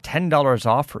 you'll get $10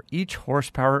 off for each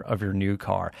horsepower of your new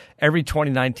car. Every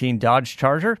 2019 Dodge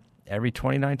Charger, every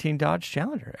 2019 Dodge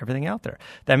Challenger, everything out there.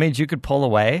 That means you could pull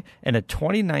away in a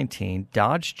 2019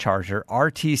 Dodge Charger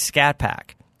RT Scat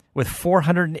Pack with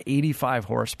 485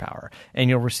 horsepower, and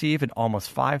you'll receive an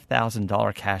almost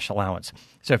 $5,000 cash allowance.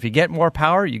 So if you get more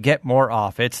power, you get more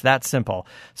off. It's that simple.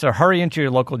 So hurry into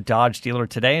your local Dodge dealer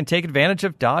today and take advantage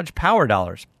of Dodge Power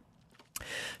Dollars.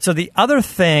 So the other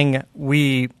thing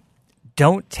we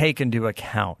don't take into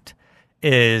account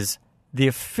is the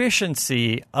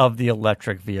efficiency of the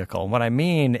electric vehicle. And what I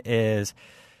mean is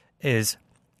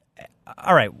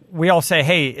all right, we all say,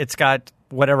 hey, it's got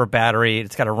whatever battery,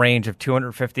 it's got a range of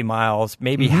 250 miles.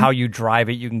 Maybe how you drive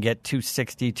it, you can get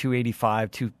 260,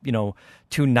 285,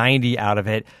 290 out of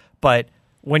it. But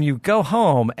when you go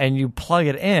home and you plug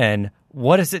it in,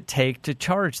 what does it take to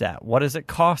charge that? What does it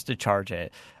cost to charge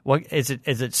it? What is it?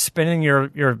 Is it spinning your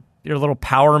little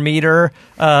power meter?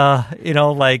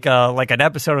 Like an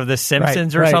episode of The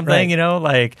Simpsons or something.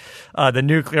 Right. The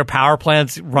nuclear power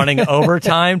plant's running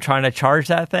overtime trying to charge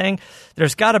that thing.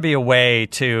 There's got to be a way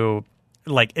to,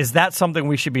 is that something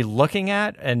we should be looking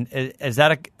at? And is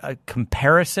that a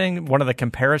comparison? One of the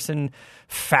comparison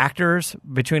factors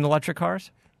between electric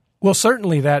cars? Well,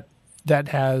 certainly that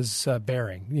has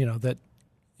bearing.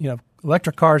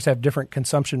 Electric cars have different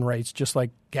consumption rates, just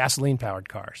like gasoline-powered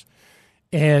cars.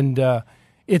 And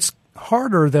it's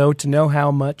harder, though, to know how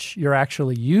much you're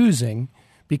actually using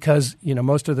because,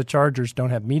 most of the chargers don't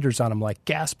have meters on them like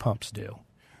gas pumps do.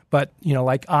 But,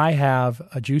 like I have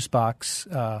a juice box,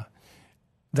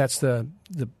 that's the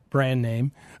brand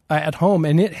name, at home,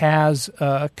 and it has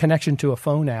a connection to a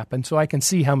phone app. And so I can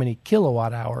see how many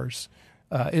kilowatt hours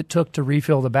it took to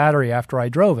refill the battery after I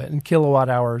drove it. And kilowatt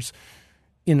hours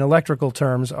in electrical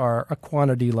terms are a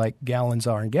quantity like gallons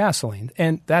are in gasoline.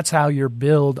 And that's how you're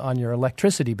billed on your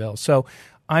electricity bill. So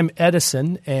I'm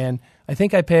Edison, and I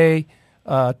think I pay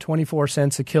 24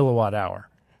 cents a kilowatt hour.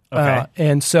 Okay.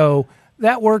 And so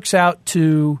that works out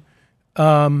to,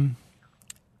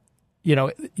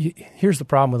 here's the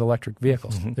problem with electric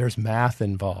vehicles. There's math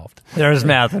involved. There's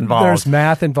math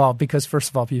involved because, first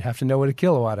of all, you have to know what a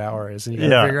kilowatt hour is, and you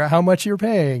got to figure out how much you're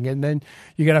paying, and then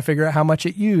you got to figure out how much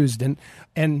it used, and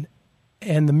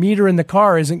the meter in the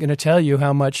car isn't going to tell you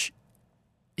how much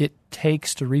it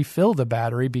takes to refill the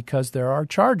battery because there are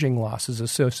charging losses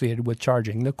associated with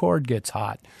charging. The cord gets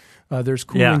hot. There's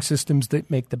cooling systems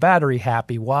that make the battery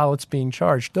happy while it's being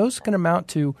charged. Those can amount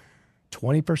to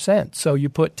 20%. So you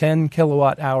put 10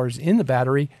 kilowatt hours in the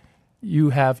battery,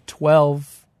 you have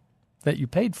 12 that you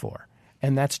paid for.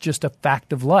 And that's just a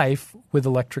fact of life with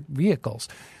electric vehicles.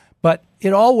 But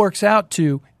it all works out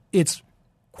to it's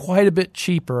quite a bit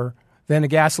cheaper than a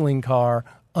gasoline car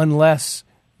unless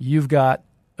you've got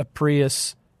a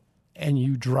Prius and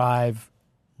you drive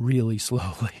really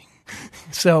slowly.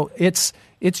 So it's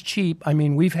cheap. I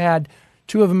mean, we've had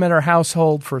two of them in our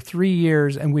household for 3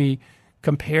 years, and we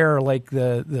compare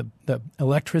the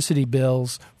electricity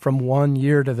bills from 1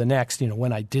 year to the next,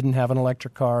 when I didn't have an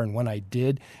electric car and when I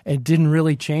did, and it didn't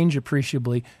really change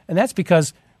appreciably. And that's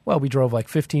because, we drove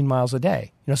 15 miles a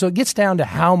day. So it gets down to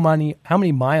how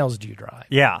many miles do you drive?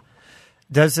 Yeah.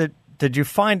 Did you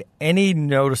find any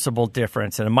noticeable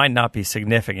difference, and it might not be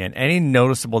significant, any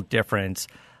noticeable difference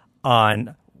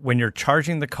on when you're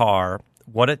charging the car,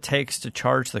 what it takes to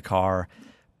charge the car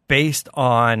based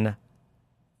on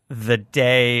the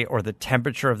day or the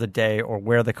temperature of the day or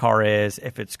where the car is,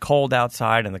 if it's cold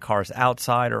outside and the car's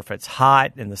outside, or if it's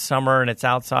hot in the summer and it's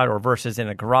outside, or versus in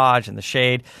a garage in the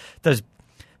shade? Does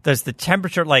the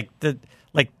temperature, do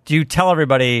you tell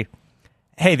everybody,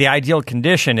 hey, the ideal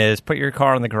condition is put your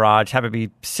car in the garage, have it be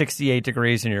 68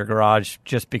 degrees in your garage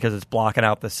just because it's blocking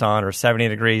out the sun, or 70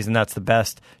 degrees, and that's the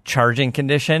best charging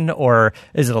condition? Or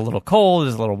is it a little cold,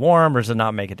 is it a little warm, or does it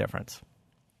not make a difference?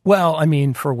 Well, I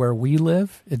mean, for where we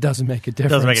live, it doesn't make a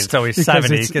difference. It doesn't make it. It's always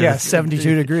 70. Yeah,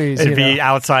 72 degrees. It'd be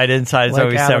outside, inside. It's like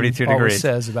always Adam 72 always degrees.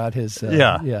 Says about his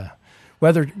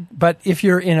weather. But if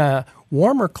you're in a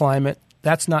warmer climate,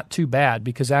 that's not too bad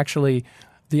because actually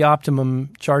the optimum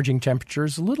charging temperature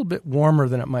is a little bit warmer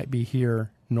than it might be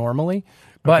here normally.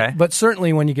 But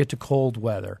certainly when you get to cold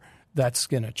weather, that's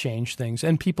going to change things.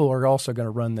 And people are also going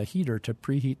to run the heater to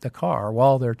preheat the car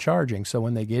while they're charging. So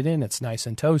when they get in, it's nice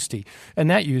and toasty. And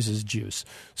that uses juice.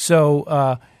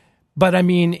 So, but I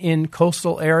mean, in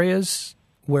coastal areas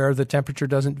where the temperature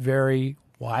doesn't vary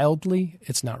wildly,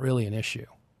 it's not really an issue.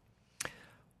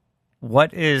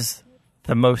 What is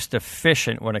the most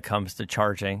efficient when it comes to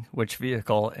charging? Which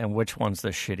vehicle and which one's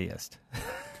the shittiest?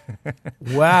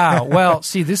 Wow. Well,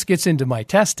 see, this gets into my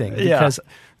testing because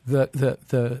the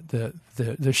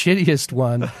shittiest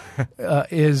one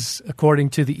is,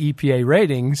 according to the EPA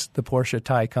ratings, the Porsche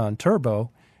Taycan Turbo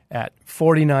at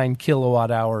 49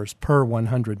 kilowatt hours per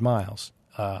 100 miles.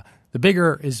 The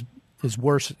bigger is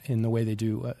worse in the way they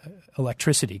do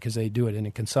electricity because they do it in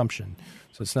a consumption.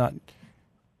 So it's not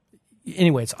 –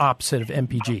 anyway, it's opposite of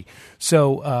MPG.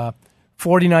 So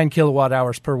 49 kilowatt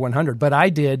hours per 100. But I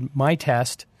did – my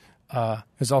test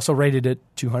is also rated at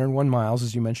 201 miles,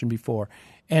 as you mentioned before.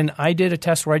 And I did a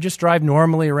test where I just drive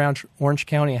normally around Orange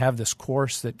County. I have this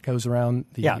course that goes around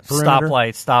the perimeter.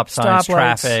 Stoplights, stop signs,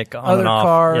 traffic, on other and off.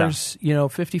 cars,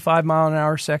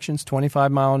 55-mile-an-hour sections,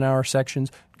 25-mile-an-hour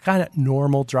sections, kind of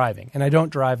normal driving. And I don't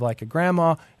drive like a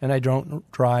grandma, and I don't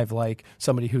drive like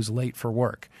somebody who's late for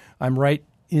work. I'm right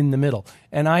in the middle.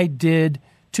 And I did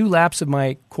 2 laps of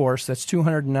my course. That's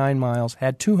 209 miles.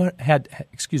 Had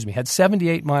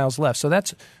 78 miles left. So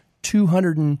that's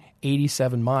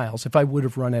 287 miles if I would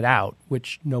have run it out,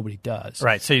 which nobody does.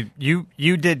 Right. So you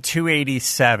did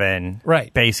 287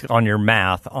 right, based on your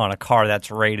math on a car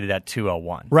that's rated at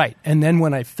 201. Right. And then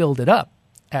when I filled it up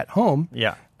at home,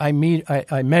 I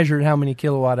measured how many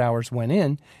kilowatt hours went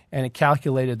in, and it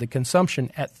calculated the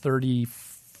consumption at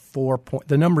 34 point.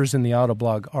 The number's in the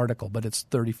Autoblog article, but it's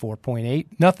 34.8,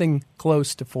 nothing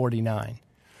close to 49.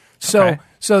 So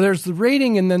there's the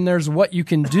rating, and then there's what you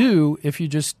can do if you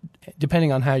just,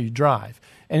 depending on how you drive.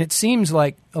 And it seems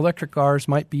like electric cars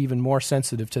might be even more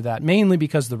sensitive to that, mainly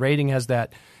because the rating has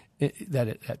that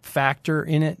factor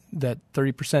in it, that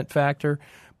 30% factor,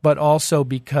 but also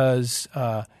because,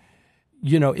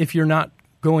 if you're not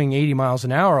going 80 miles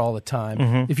an hour all the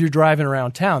time, if you're driving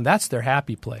around town, that's their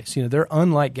happy place. They're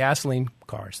unlike gasoline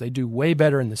cars. They do way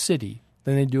better in the city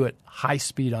than they do at high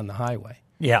speed on the highway.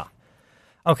 Yeah.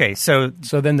 Okay, so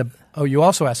then you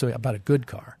also asked about a good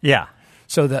car. Yeah.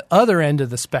 So the other end of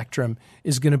the spectrum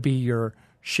is going to be your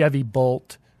Chevy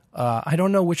Bolt. I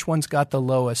don't know which one's got the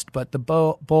lowest, but the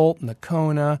Bolt and the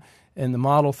Kona and the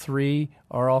Model 3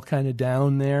 are all kind of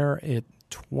down there at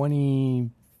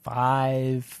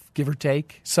 25, give or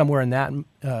take, somewhere in that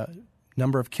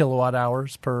number of kilowatt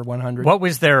hours per 100. What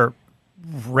was their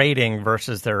rating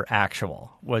versus their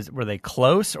actual? Were they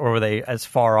close, or were they as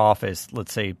far off as,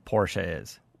 let's say, Porsche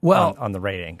is on the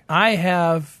rating? I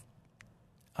have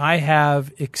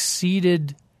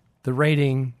exceeded the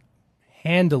rating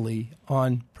handily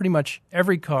on pretty much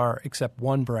every car except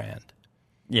one brand.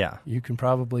 Yeah. You can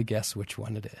probably guess which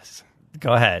one it is.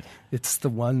 Go ahead. It's the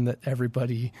one that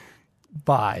everybody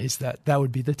buys. That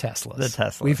would be the Teslas. The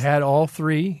Teslas. We've had all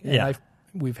three. And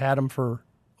we've had them for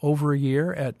over a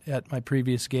year at my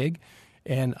previous gig,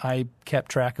 and I kept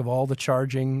track of all the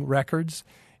charging records.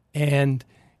 And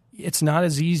it's not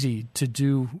as easy to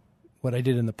do what I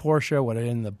did in the Porsche, what I did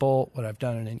in the Bolt, what I've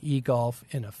done in an e-Golf,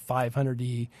 in a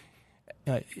 500e,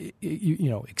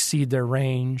 exceed their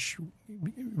range,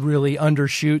 really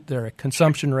undershoot their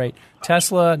consumption rate.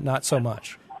 Tesla, not so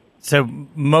much. So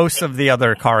most of the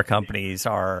other car companies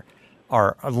are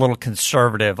a little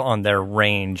conservative on their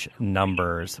range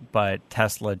numbers, but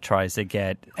Tesla tries to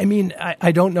get... I mean,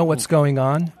 I don't know what's going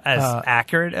on. As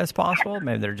accurate as possible?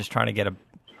 Maybe they're just trying to get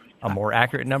a more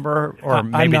accurate number? Or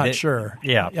maybe I'm not sure.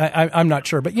 Yeah. I'm not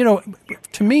sure. But,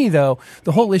 to me, though,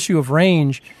 the whole issue of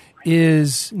range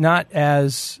is not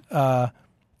as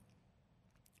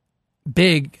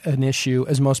big an issue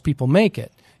as most people make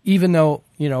it. Even though,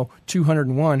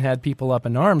 201 had people up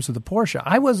in arms with the Porsche,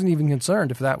 I wasn't even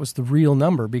concerned if that was the real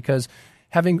number, because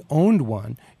having owned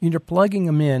one, you're plugging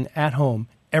them in at home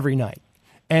every night.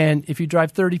 And if you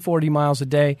drive 30, 40 miles a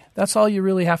day, that's all you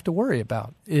really have to worry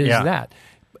about is that.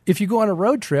 If you go on a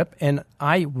road trip, and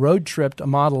I road tripped a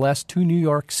Model S to New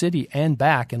York City and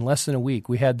back in less than a week.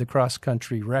 We had the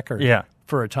cross-country record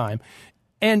for a time.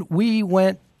 And we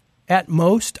went at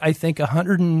most, I think,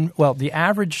 the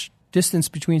average distance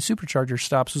between supercharger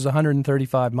stops was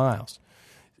 135 miles.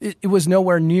 it was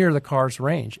nowhere near the car's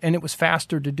range, and it was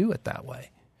faster to do it that way.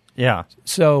 Yeah.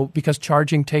 So because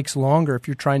charging takes longer if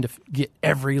you're trying to get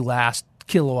every last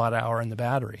kilowatt hour in the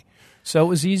battery. So it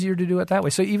was easier to do it that way.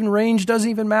 So even range doesn't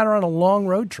even matter on a long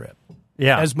road trip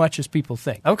as much as people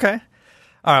think. Okay.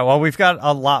 All right. Well, we've got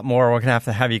a lot more. We're going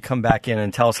to have you come back in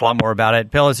and tell us a lot more about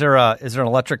it. Bill, is there an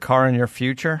electric car in your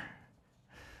future?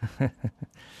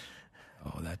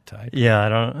 Oh, that type. Yeah, I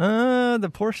don't. The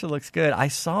Porsche looks good. I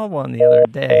saw one the other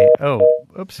day. Oh,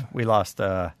 oops, we lost.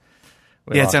 It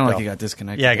sounded like you got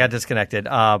disconnected. Yeah, I got disconnected.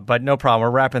 But no problem. We're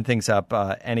wrapping things up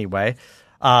anyway.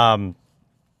 Well,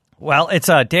 it's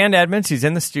Dan Edmunds. He's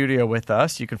in the studio with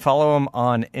us. You can follow him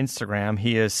on Instagram.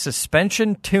 He is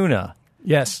Suspension Tuna.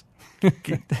 Yes.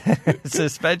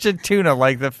 Suspension Tuna,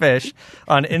 like the fish,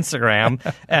 on Instagram.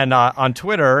 And on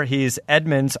Twitter, he's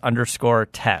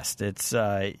Edmunds_test. It's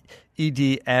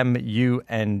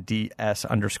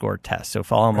EDMUNDS_test. So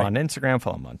follow him on Instagram,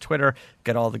 follow him on Twitter,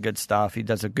 get all the good stuff. He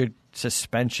does a good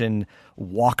suspension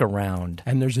walk around.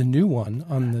 And there's a new one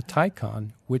on the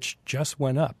Taycan, which just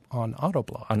went up on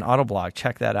Autoblog. On Autoblog.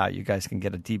 Check that out. You guys can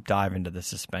get a deep dive into the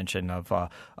suspension of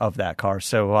that car.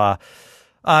 So,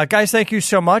 guys, thank you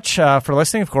so much for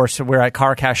listening. Of course, we're at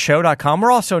carcastshow.com.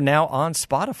 We're also now on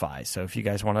Spotify. So if you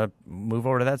guys want to move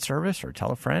over to that service or tell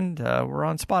a friend, we're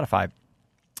on Spotify.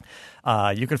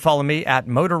 You can follow me at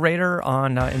Motorator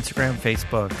on Instagram,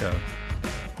 Facebook,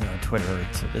 Twitter.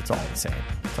 It's all the same.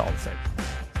 It's all the same.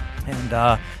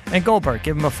 And Goldberg,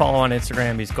 give him a follow on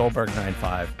Instagram. He's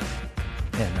Goldberg95.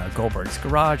 And Goldberg's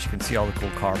Garage. You can see all the cool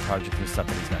car projects and stuff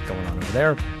that he's got going on over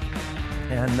there.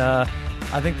 And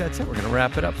I think that's it. We're going to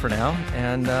wrap it up for now.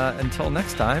 And until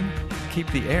next time, keep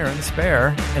the air and the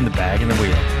spare in the bag and the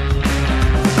wheel.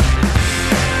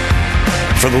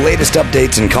 For the latest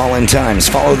updates and call-in times,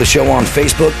 follow the show on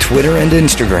Facebook, Twitter, and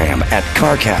Instagram at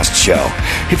CarCast Show.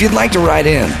 If you'd like to write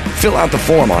in, fill out the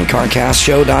form on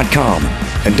carcastshow.com.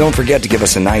 And don't forget to give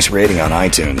us a nice rating on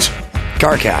iTunes.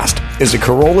 CarCast is a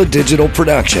Corolla Digital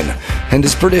production and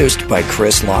is produced by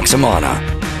Chris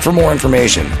Loxamana. For more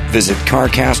information, visit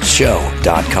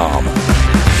carcastshow.com.